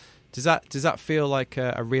said. Does that feel like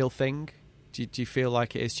a real thing? Do you feel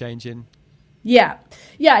like it is changing? Yeah,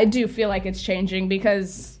 I do feel like it's changing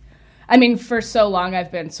because, I mean, for so long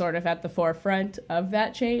I've been sort of at the forefront of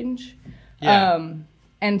that change. Yeah.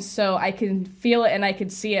 And so I can feel it and I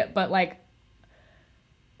can see it, but like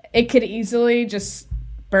it could easily just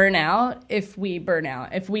burn out if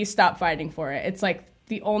we stop fighting for it. It's like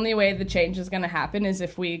the only way the change is going to happen is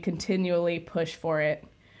if we continually push for it.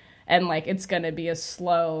 And like it's going to be a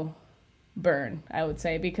slow burn, I would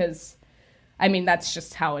say, because I mean, that's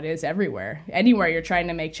just how it is everywhere. Anywhere you're trying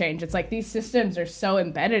to make change, it's like these systems are so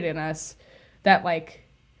embedded in us that like,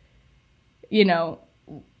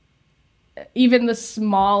 even the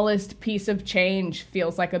smallest piece of change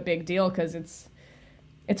feels like a big deal because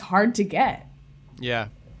it's hard to get. Yeah.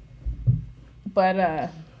 But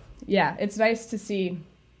it's nice to see.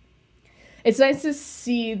 It's nice to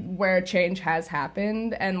see where change has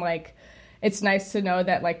happened, and like it's nice to know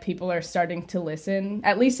that like people are starting to listen,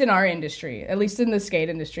 at least in our industry, at least in the skate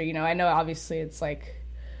industry. I know obviously it's like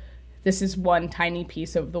this is one tiny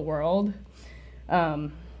piece of the world.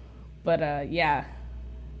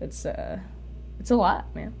 It's a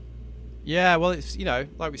lot, man. Yeah, well, it's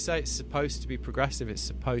like we say, it's supposed to be progressive. It's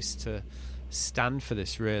supposed to stand for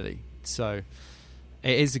this, really. So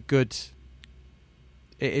it is a good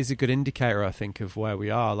indicator, I think, of where we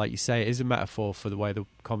are. Like you say, it is a metaphor for the way the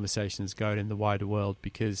conversation's going in the wider world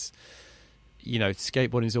because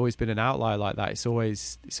skateboarding has always been an outlier like that. It's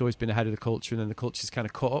always been ahead of the culture, and then the culture's kind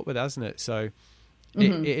of caught up with it, hasn't it? So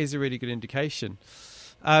it is a really good indication.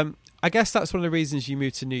 I guess that's one of the reasons you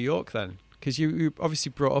moved to New York then, because you obviously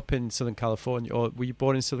brought up in Southern California, or were you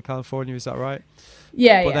born in Southern California? Is that right?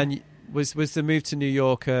 Yeah. But then was the move to New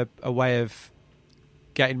York a way of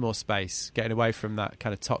getting more space, getting away from that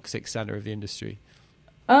kind of toxic center of the industry?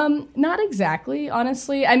 Not exactly,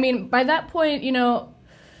 honestly. I mean, by that point, you know,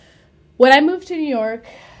 when I moved to New York,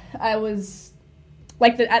 I was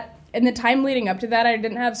like in the time leading up to that, I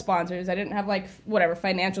didn't have sponsors. I didn't have like whatever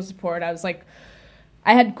financial support. I was like,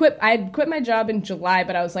 I had quit my job in July,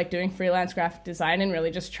 but I was like doing freelance graphic design and really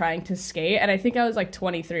just trying to skate. And I think I was like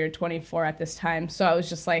 23 or 24 at this time. So I was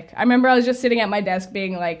just like, I remember I was just sitting at my desk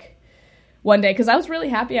being like, one day, because I was really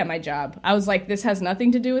happy at my job. I was like, this has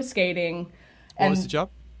nothing to do with skating. What was the job?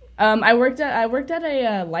 I worked at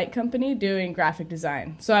a light company doing graphic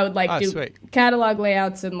design. So I would like do sweet. catalog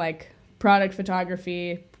layouts and like product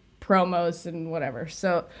photography, promos and whatever.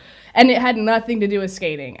 So, and it had nothing to do with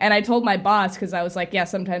skating. And I told my boss, because I was like, yeah,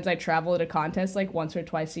 sometimes I travel to contests like once or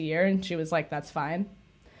twice a year. And she was like, that's fine.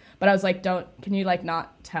 But I was like, can you like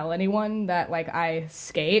not tell anyone that like I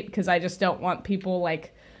skate? Because I just don't want people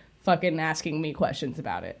like fucking asking me questions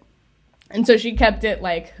about it. And so she kept it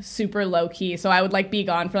like super low key. So I would like be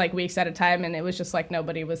gone for like weeks at a time, and it was just like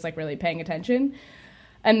nobody was like really paying attention.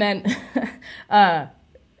 And then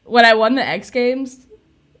when I won the X Games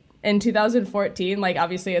in 2014, like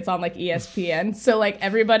obviously it's on like ESPN. So like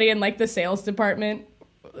everybody in like the sales department,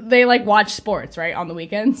 they like watch sports, right, on the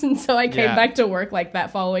weekends. And so I came back to work like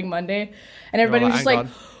that following Monday, and everybody was just like,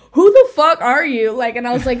 who the fuck are you? Like, and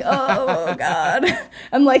I was like, oh God.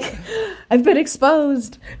 I'm like, I've been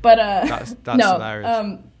exposed. But that's no.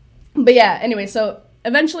 Hilarious. But yeah, anyway, so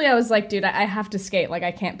eventually I was like, dude, I have to skate. Like,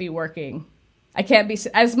 I can't be working. I can't be,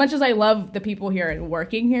 as much as I love the people here and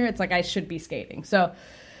working here, it's like I should be skating. So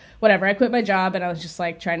whatever, I quit my job, and I was just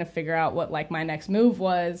like trying to figure out what like my next move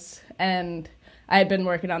was. And I had been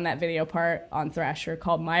working on that video part on Thrasher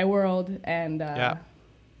called My World, and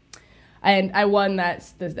and I won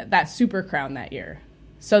that Super Crown that year.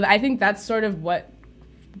 So I think that's sort of what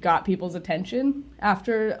got people's attention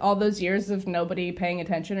after all those years of nobody paying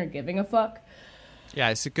attention or giving a fuck. Yeah,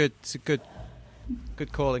 it's a good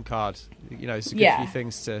calling card. You know, it's a good few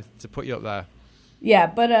things to put you up there. Yeah,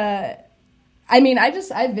 but I mean, I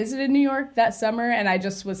visited New York that summer, and I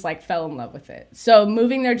just was like fell in love with it. So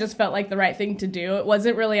moving there just felt like the right thing to do. It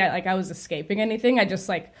wasn't really like I was escaping anything. I just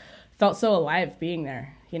like felt so alive being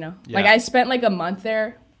there, you know? Yeah. Like I spent like a month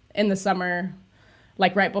there in the summer,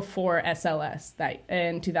 like right before SLS that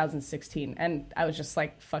in 2016. And I was just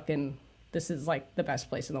like, fucking, this is like the best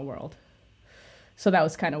place in the world. So that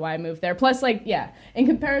was kind of why I moved there. Plus, like, yeah, in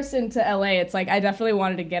comparison to LA, it's like I definitely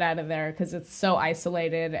wanted to get out of there because it's so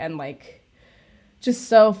isolated and like just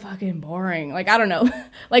so fucking boring. Like, I don't know,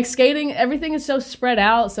 like skating, everything is so spread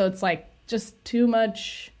out. So it's like just too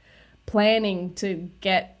much planning to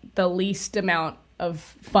get the least amount of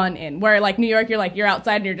fun in. Where like New York, you're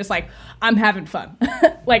outside and you're just like, I'm having fun.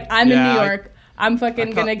 Like I'm in New York, I'm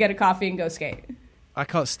fucking gonna get a coffee and go skate. I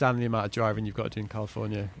can't stand the amount of driving you've got to do in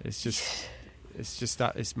California. It's just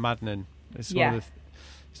that it's maddening. It's one of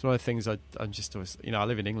the things I'm just always, you know, I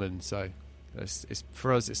live in England, so it's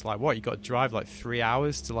for us it's like, what, you got to drive like 3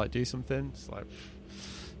 hours to like do something. It's like,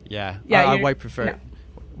 I way prefer it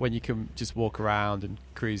when you can just walk around and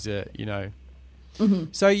cruise it, you know. Mm-hmm.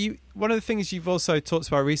 So one of the things you've also talked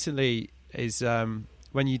about recently is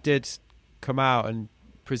when you did come out and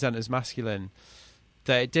present as masculine,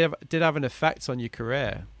 that it did have an effect on your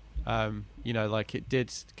career. You know, like it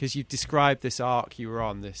did, because you described this arc you were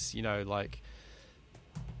on, this, you know, like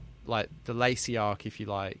the Lacey arc, if you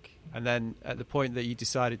like, and then at the point that you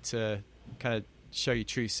decided to kind of show your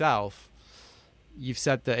true self, you've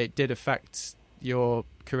said that it did affect your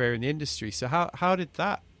career in the industry. So how did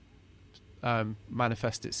that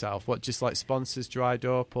manifest itself? What, just like sponsors dried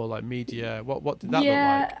up, or like media? What did that look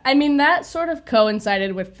like? I mean, that sort of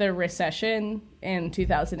coincided with the recession in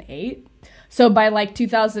 2008. So by like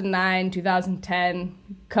 2009, 2010,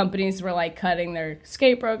 companies were like cutting their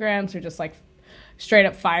skate programs or just like straight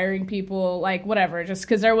up firing people, like whatever, just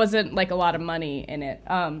because there wasn't like a lot of money in it.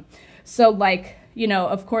 So like, you know,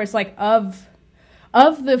 of course, like of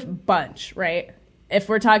the bunch, right? If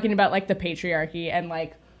we're talking about like the patriarchy and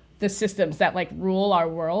like the systems that like rule our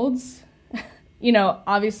worlds, you know,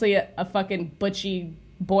 obviously a fucking butchy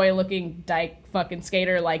boy looking dyke fucking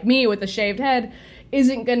skater like me with a shaved head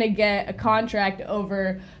isn't gonna get a contract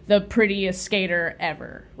over the prettiest skater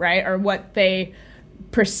ever, right? Or what they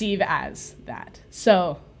perceive as that.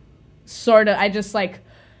 So sort of, I just like,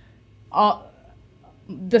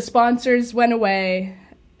 the sponsors went away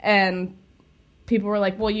and people were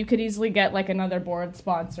like, well, you could easily get like another board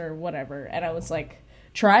sponsor, whatever. And I was like,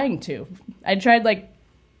 I tried like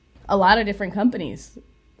a lot of different companies,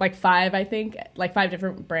 like 5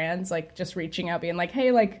 different brands, like just reaching out, being like,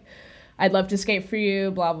 hey, like, I'd love to skate for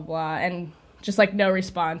you, blah, blah, blah. And just like no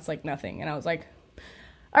response, like nothing. And I was like,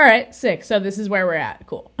 all right, sick. So this is where we're at.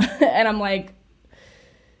 Cool. And I'm like,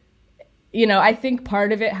 you know, I think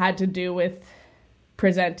part of it had to do with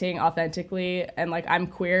presenting authentically, and like I'm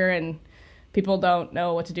queer and people don't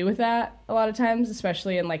know what to do with that a lot of times,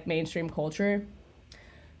 especially in like mainstream culture.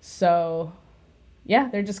 So yeah,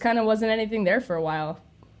 there just kind of wasn't anything there for a while.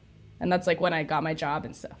 And that's like when I got my job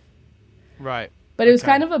and stuff. Right. But it was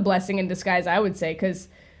kind of a blessing in disguise, I would say, because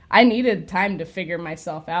I needed time to figure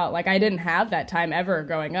myself out. Like, I didn't have that time ever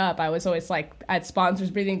growing up. I was always like, I had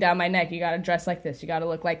sponsors breathing down my neck. You got to dress like this. You got to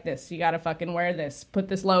look like this. You got to fucking wear this. Put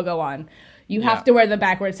this logo on. You have to wear the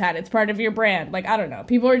backwards hat. It's part of your brand. Like, I don't know.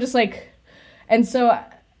 People are just like, and so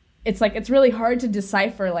it's like, it's really hard to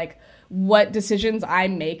decipher like what decisions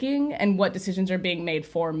I'm making and what decisions are being made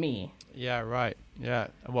for me. Yeah, right. Yeah.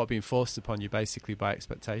 And what being forced upon you basically by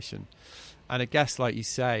expectation. And I guess, like you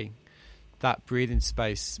say, that breathing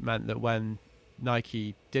space meant that when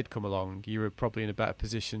Nike did come along, you were probably in a better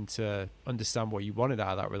position to understand what you wanted out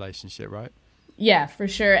of that relationship, right? Yeah, for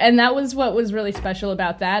sure. And that was what was really special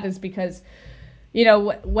about that, is because, you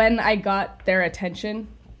know, when I got their attention,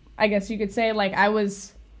 I guess you could say, like,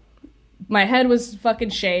 my head was fucking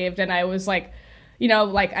shaved, and I was like, you know,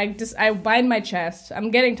 like, I bind my chest.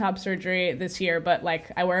 I'm getting top surgery this year, but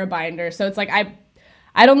like I wear a binder. So it's like,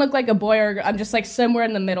 I don't look like a boy, or I'm just like somewhere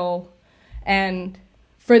in the middle. And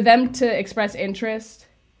for them to express interest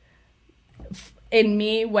in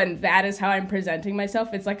me when that is how I'm presenting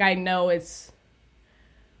myself, it's like, I know it's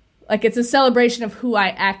like, it's a celebration of who I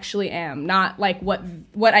actually am, not like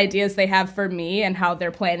what ideas they have for me and how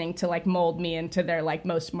they're planning to like mold me into their like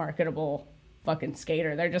most marketable fucking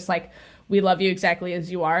skater. They're just like, we love you exactly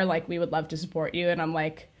as you are. Like, we would love to support you. And I'm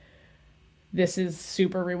like, this is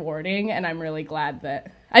super rewarding. And I'm really glad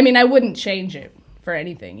that, I mean, I wouldn't change it for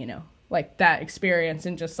anything, you know, like that experience.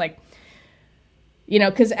 And just like, you know,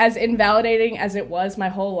 because as invalidating as it was my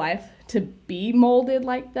whole life to be molded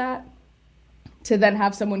like that, to then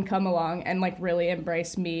have someone come along and like really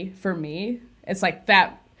embrace me for me, it's like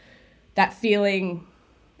that feeling,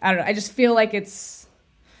 I don't know, I just feel like it's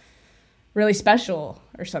really special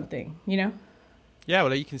or something, you know? Yeah,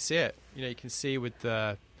 well, you can see it. You know, you can see with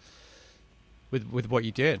what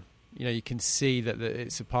you're doing. You know, you can see that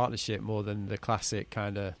it's a partnership more than the classic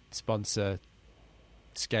kind of sponsor,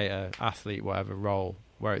 skater, athlete, whatever role,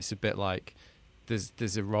 where it's a bit like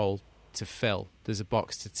there's a role to fill, there's a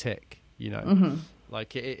box to tick. You know, mm-hmm.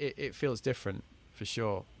 Like it feels different for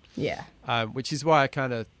sure. Yeah. Which is why I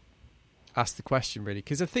kind of asked the question, really,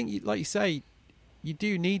 because I think, like you say, you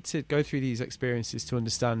do need to go through these experiences to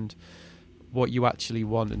understand what you actually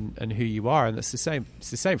want and who you are, and that's the same.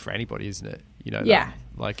 It's the same for anybody, isn't it? You know. Yeah.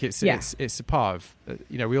 That, like it's a part of.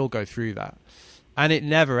 You know, we all go through that, and it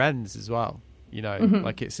never ends as well. You know, mm-hmm.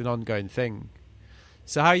 Like it's an ongoing thing.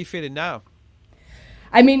 So how are you feeling now?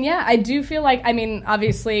 I mean, yeah, I do feel like, I mean,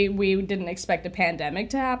 obviously we didn't expect a pandemic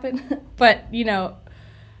to happen, but, you know,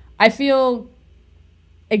 I feel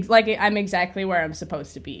like I'm exactly where I'm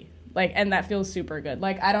supposed to be. Like, and that feels super good.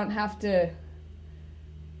 Like, I don't have to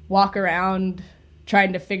walk around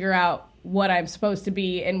trying to figure out what I'm supposed to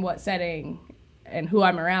be in what setting and who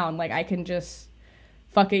I'm around. Like, I can just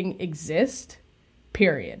fucking exist,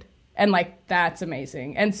 period. And, like, that's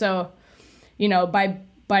amazing. And so, you know,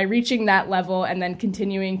 by reaching that level and then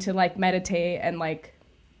continuing to like meditate and like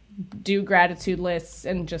do gratitude lists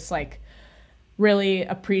and just like really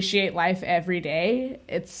appreciate life every day,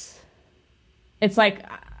 it's like,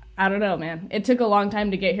 I don't know, man. It took a long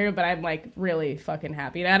time to get here, but I'm like really fucking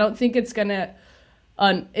happy. And I don't think it's gonna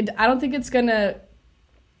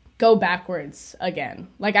go backwards again.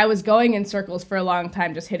 Like, I was going in circles for a long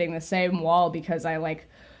time, just hitting the same wall because I like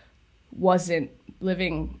wasn't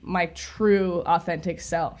living my true authentic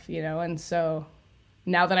self, you know? And so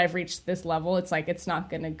now that I've reached this level, it's like, it's not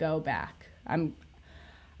going to go back.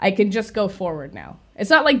 I can just go forward now.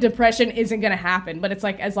 It's not like depression isn't going to happen, but it's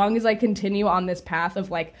like, as long as I continue on this path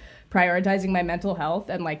of like prioritizing my mental health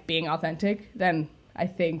and like being authentic, then I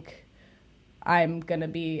think I'm going to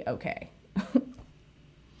be okay.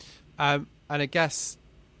 And I guess,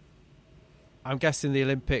 I'm guessing the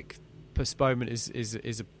Olympic postponement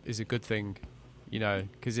is a good thing, you know,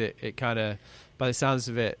 because it kind of, by the sounds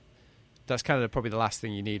of it, that's kind of probably the last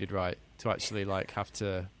thing you needed, right, to actually like have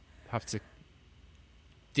to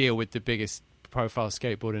deal with the biggest profile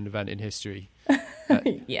skateboarding event in history.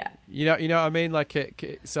 Yeah, you know what I mean,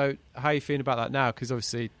 like so how are you feeling about that now? Because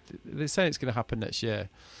obviously they're saying it's going to happen next year,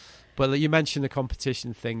 but like, you mentioned the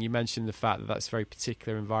competition thing, you mentioned the fact that that's a very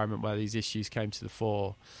particular environment where these issues came to the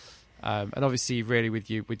fore. And obviously, really, with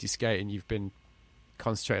your skating, you've been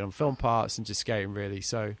concentrating on film parts and just skating, really.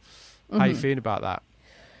 So, How you feeling about that?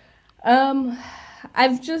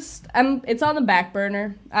 It's on the back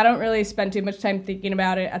burner. I don't really spend too much time thinking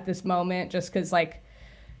about it at this moment, just because like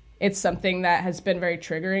it's something that has been very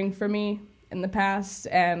triggering for me in the past,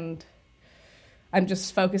 and I'm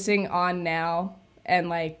just focusing on now and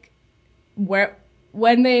like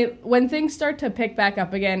when things start to pick back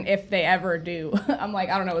up again, if they ever do, I'm like,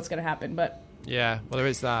 I don't know what's gonna happen, but yeah, well, there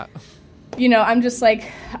is that. You know, I'm just like,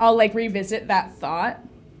 I'll like revisit that thought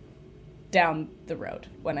down the road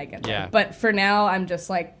when I get there. Yeah. But for now, I'm just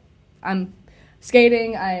like, I'm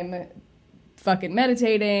skating, I'm fucking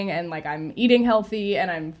meditating, and like I'm eating healthy, and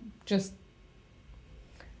I'm just,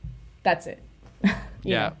 that's it.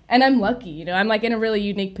 Yeah. know? And I'm lucky, you know, I'm like in a really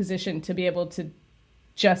unique position to be able to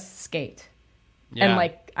just skate. Yeah. And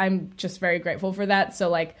like, I'm just very grateful for that. So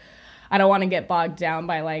like, I don't want to get bogged down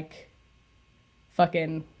by like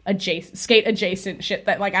fucking skate adjacent shit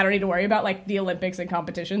that like I don't need to worry about, like the Olympics and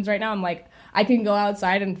competitions right now. I'm like, I can go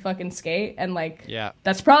outside and fucking skate, and like, yeah,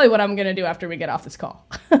 that's probably what I'm gonna do after we get off this call.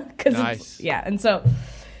 Nice. And so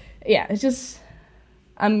yeah, it's just,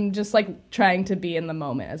 I'm just like trying to be in the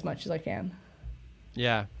moment as much as I can.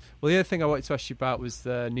 Yeah. Well, the other thing I wanted to ask you about was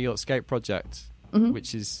the New York Skate Project,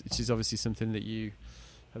 which is obviously something that you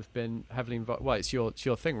have been heavily involved. Well, it's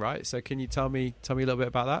your thing, right? So can you tell me a little bit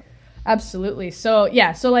about that? Absolutely. So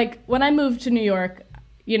yeah, so like when I moved to New York,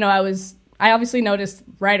 you know, I obviously noticed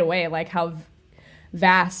right away like how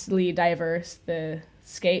vastly diverse the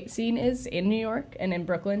skate scene is in New York and in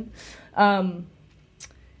Brooklyn. And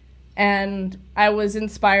I was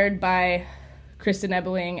inspired by Kristen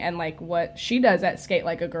Ebeling and like what she does at Skate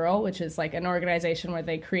Like a Girl, which is like an organization where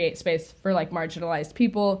they create space for like marginalized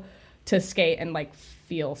people to skate and like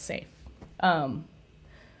feel safe. So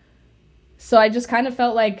I just kind of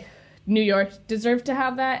felt like New York deserved to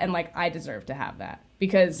have that, and like I deserve to have that,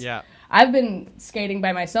 because I've been skating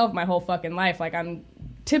by myself my whole fucking life. Like I'm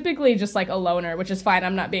typically just like a loner, which is fine.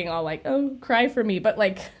 I'm not being all like, oh, cry for me, but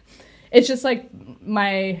like it's just like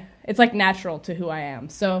it's like natural to who I am.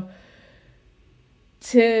 So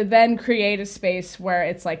to then create a space where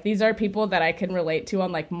it's like these are people that I can relate to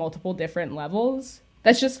on like multiple different levels,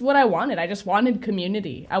 that's just what I wanted. I just wanted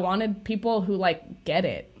community. I wanted people who like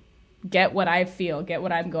get what I feel, get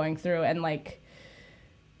what I'm going through. And like,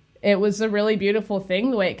 it was a really beautiful thing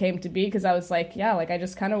the way it came to be, because I was like, yeah, like I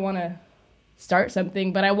just kind of want to start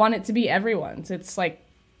something, but I want it to be everyone's. It's like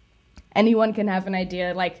anyone can have an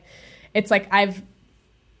idea. Like, it's like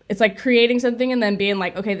creating something and then being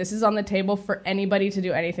like, okay, this is on the table for anybody to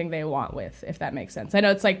do anything they want with, if that makes sense. I know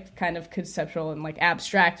it's like kind of conceptual and like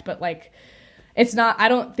abstract, but like, it's not, I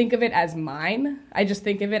don't think of it as mine. I just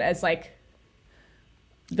think of it as like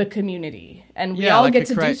the community, and we all like get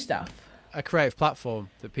to do stuff. A creative platform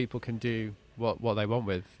that people can do what they want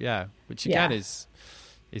with, which again is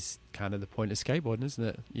kind of the point of skateboarding, isn't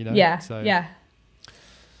it? You know,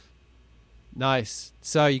 nice.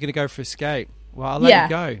 So you're gonna go for a skate? Well, I'll let you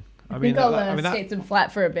go. I think I'll skate some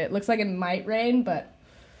flat for a bit. Looks like it might rain, but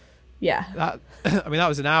yeah. That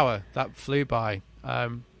was an hour. That flew by.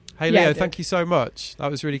 Hey Leo, thank you so much. That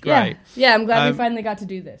was really great. Yeah, I'm glad we finally got to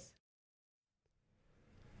do this.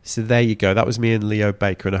 So there you go. That was me and Leo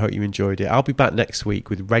Baker, and I hope you enjoyed it. I'll be back next week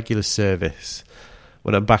with regular service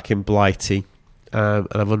when I'm back in Blighty, and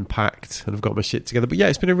I've unpacked and I've got my shit together. But yeah,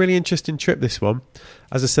 it's been a really interesting trip, this one.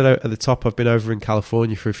 As I said at the top, I've been over in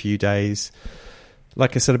California for a few days.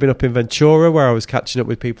 Like I said, I've been up in Ventura, where I was catching up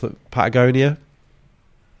with people at Patagonia,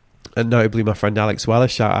 and notably my friend Alex Weller.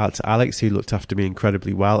 Shout out to Alex, who looked after me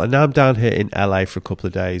incredibly well. And now I'm down here in LA for a couple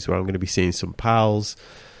of days, where I'm going to be seeing some pals,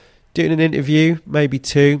 doing an interview, maybe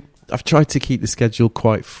two. I've tried to keep the schedule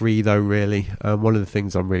quite free though, really. One of the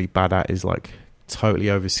things I'm really bad at is like totally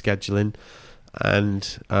overscheduling,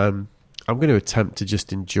 and I'm going to attempt to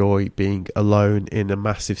just enjoy being alone in a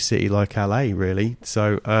massive city like LA, really.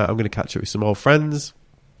 So I'm going to catch up with some old friends.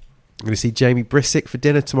 I'm going to see Jamie Brissick for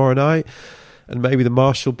dinner tomorrow night, and maybe the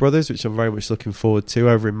Marshall Brothers, which I'm very much looking forward to,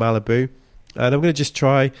 over in Malibu. And I'm going to just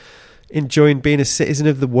try enjoying being a citizen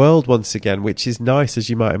of the world once again, which is nice, as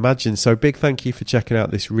you might imagine. So big thank you for checking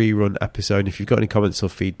out this rerun episode. If you've got any comments or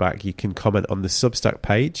feedback, you can comment on the Substack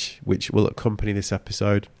page, which will accompany this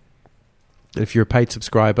episode. And if you're a paid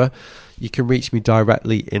subscriber, you can reach me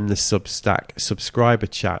directly in the Substack subscriber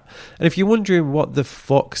chat. And if you're wondering what the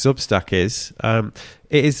fuck Substack is,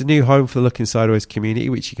 it is the new home for the Looking Sideways community,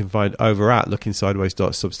 which you can find over at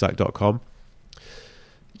lookingsideways.substack.com.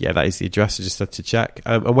 Yeah, that is the address. I just had to check.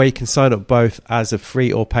 And where you can sign up both as a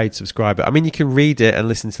free or paid subscriber. I mean, you can read it and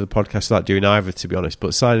listen to the podcast without doing either, to be honest.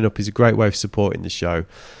 But signing up is a great way of supporting the show.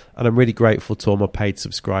 And I'm really grateful to all my paid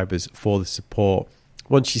subscribers for the support.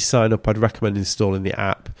 Once you sign up, I'd recommend installing the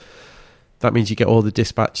app. That means you get all the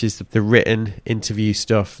dispatches, the written interview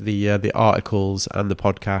stuff, the articles and the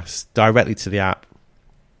podcasts directly to the app.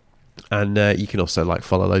 And you can also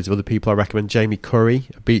follow loads of other people. I recommend Jamie Curry,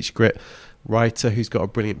 a Beach Grit writer who's got a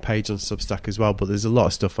brilliant page on Substack as well. But there's a lot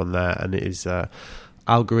of stuff on there, and it is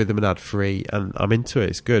algorithm and ad free, and I'm into it.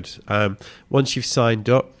 It's good. Once you've signed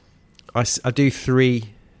up, I do 3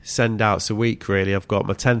 send outs a week, really. I've got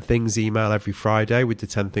my 10 things email every Friday with the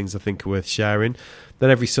 10 things I think are worth sharing. Then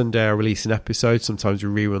every Sunday I release an episode. Sometimes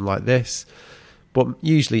we rerun like this, but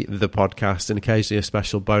usually the podcast, and occasionally a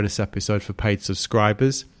special bonus episode for paid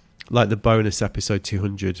subscribers, like the bonus episode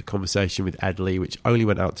 200 conversation with Ed Lee, which only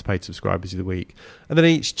went out to paid subscribers of the week. And then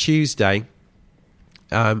each Tuesday,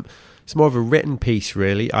 it's more of a written piece,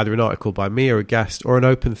 really, either an article by me or a guest, or an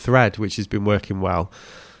open thread, which has been working well.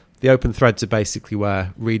 The open threads are basically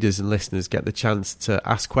where readers and listeners get the chance to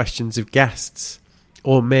ask questions of guests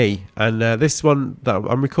or me. And this one, that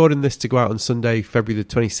I'm recording this to go out on Sunday, February the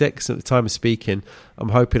 26th. At the time of speaking, I'm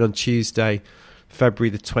hoping on Tuesday,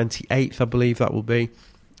 February the 28th, I believe that will be,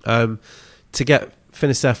 to get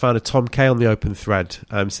Finisterre founder Tom Kay on the open thread,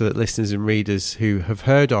 so that listeners and readers who have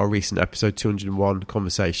heard our recent episode 201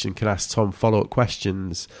 conversation can ask Tom follow-up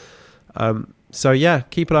questions. So yeah,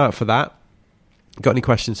 keep an eye out for that. Got any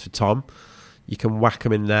questions for Tom? You can whack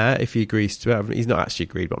him in there if he agrees to it. He's not actually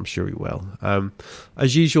agreed, but I'm sure he will.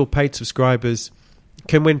 As usual, paid subscribers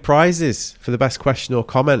can win prizes for the best question or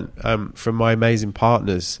comment from my amazing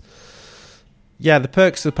partners. Yeah, the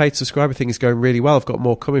perks of the paid subscriber thing is going really well. I've got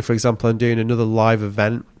more coming. For example, I'm doing another live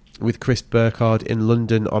event with Chris Burkard in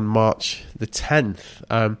London on March the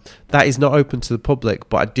 10th. That is not open to the public,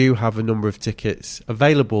 but I do have a number of tickets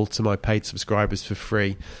available to my paid subscribers for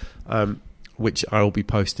free, which I will be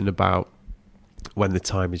posting about when the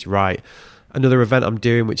time is right. Another event I'm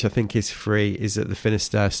doing, which I think is free, is at the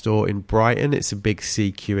Finisterre store in Brighton. It's a big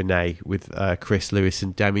C Q&A with Chris Lewis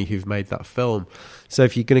and Demi, who've made that film. So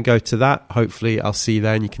if you're going to go to that, hopefully I'll see you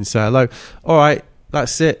there and you can say hello. All right,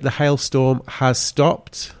 that's it. The hailstorm has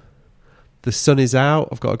stopped. The sun is out.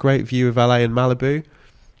 I've got a great view of LA and Malibu.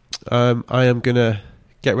 I am going to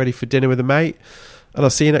get ready for dinner with a mate, and I'll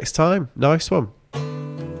see you next time. Nice one.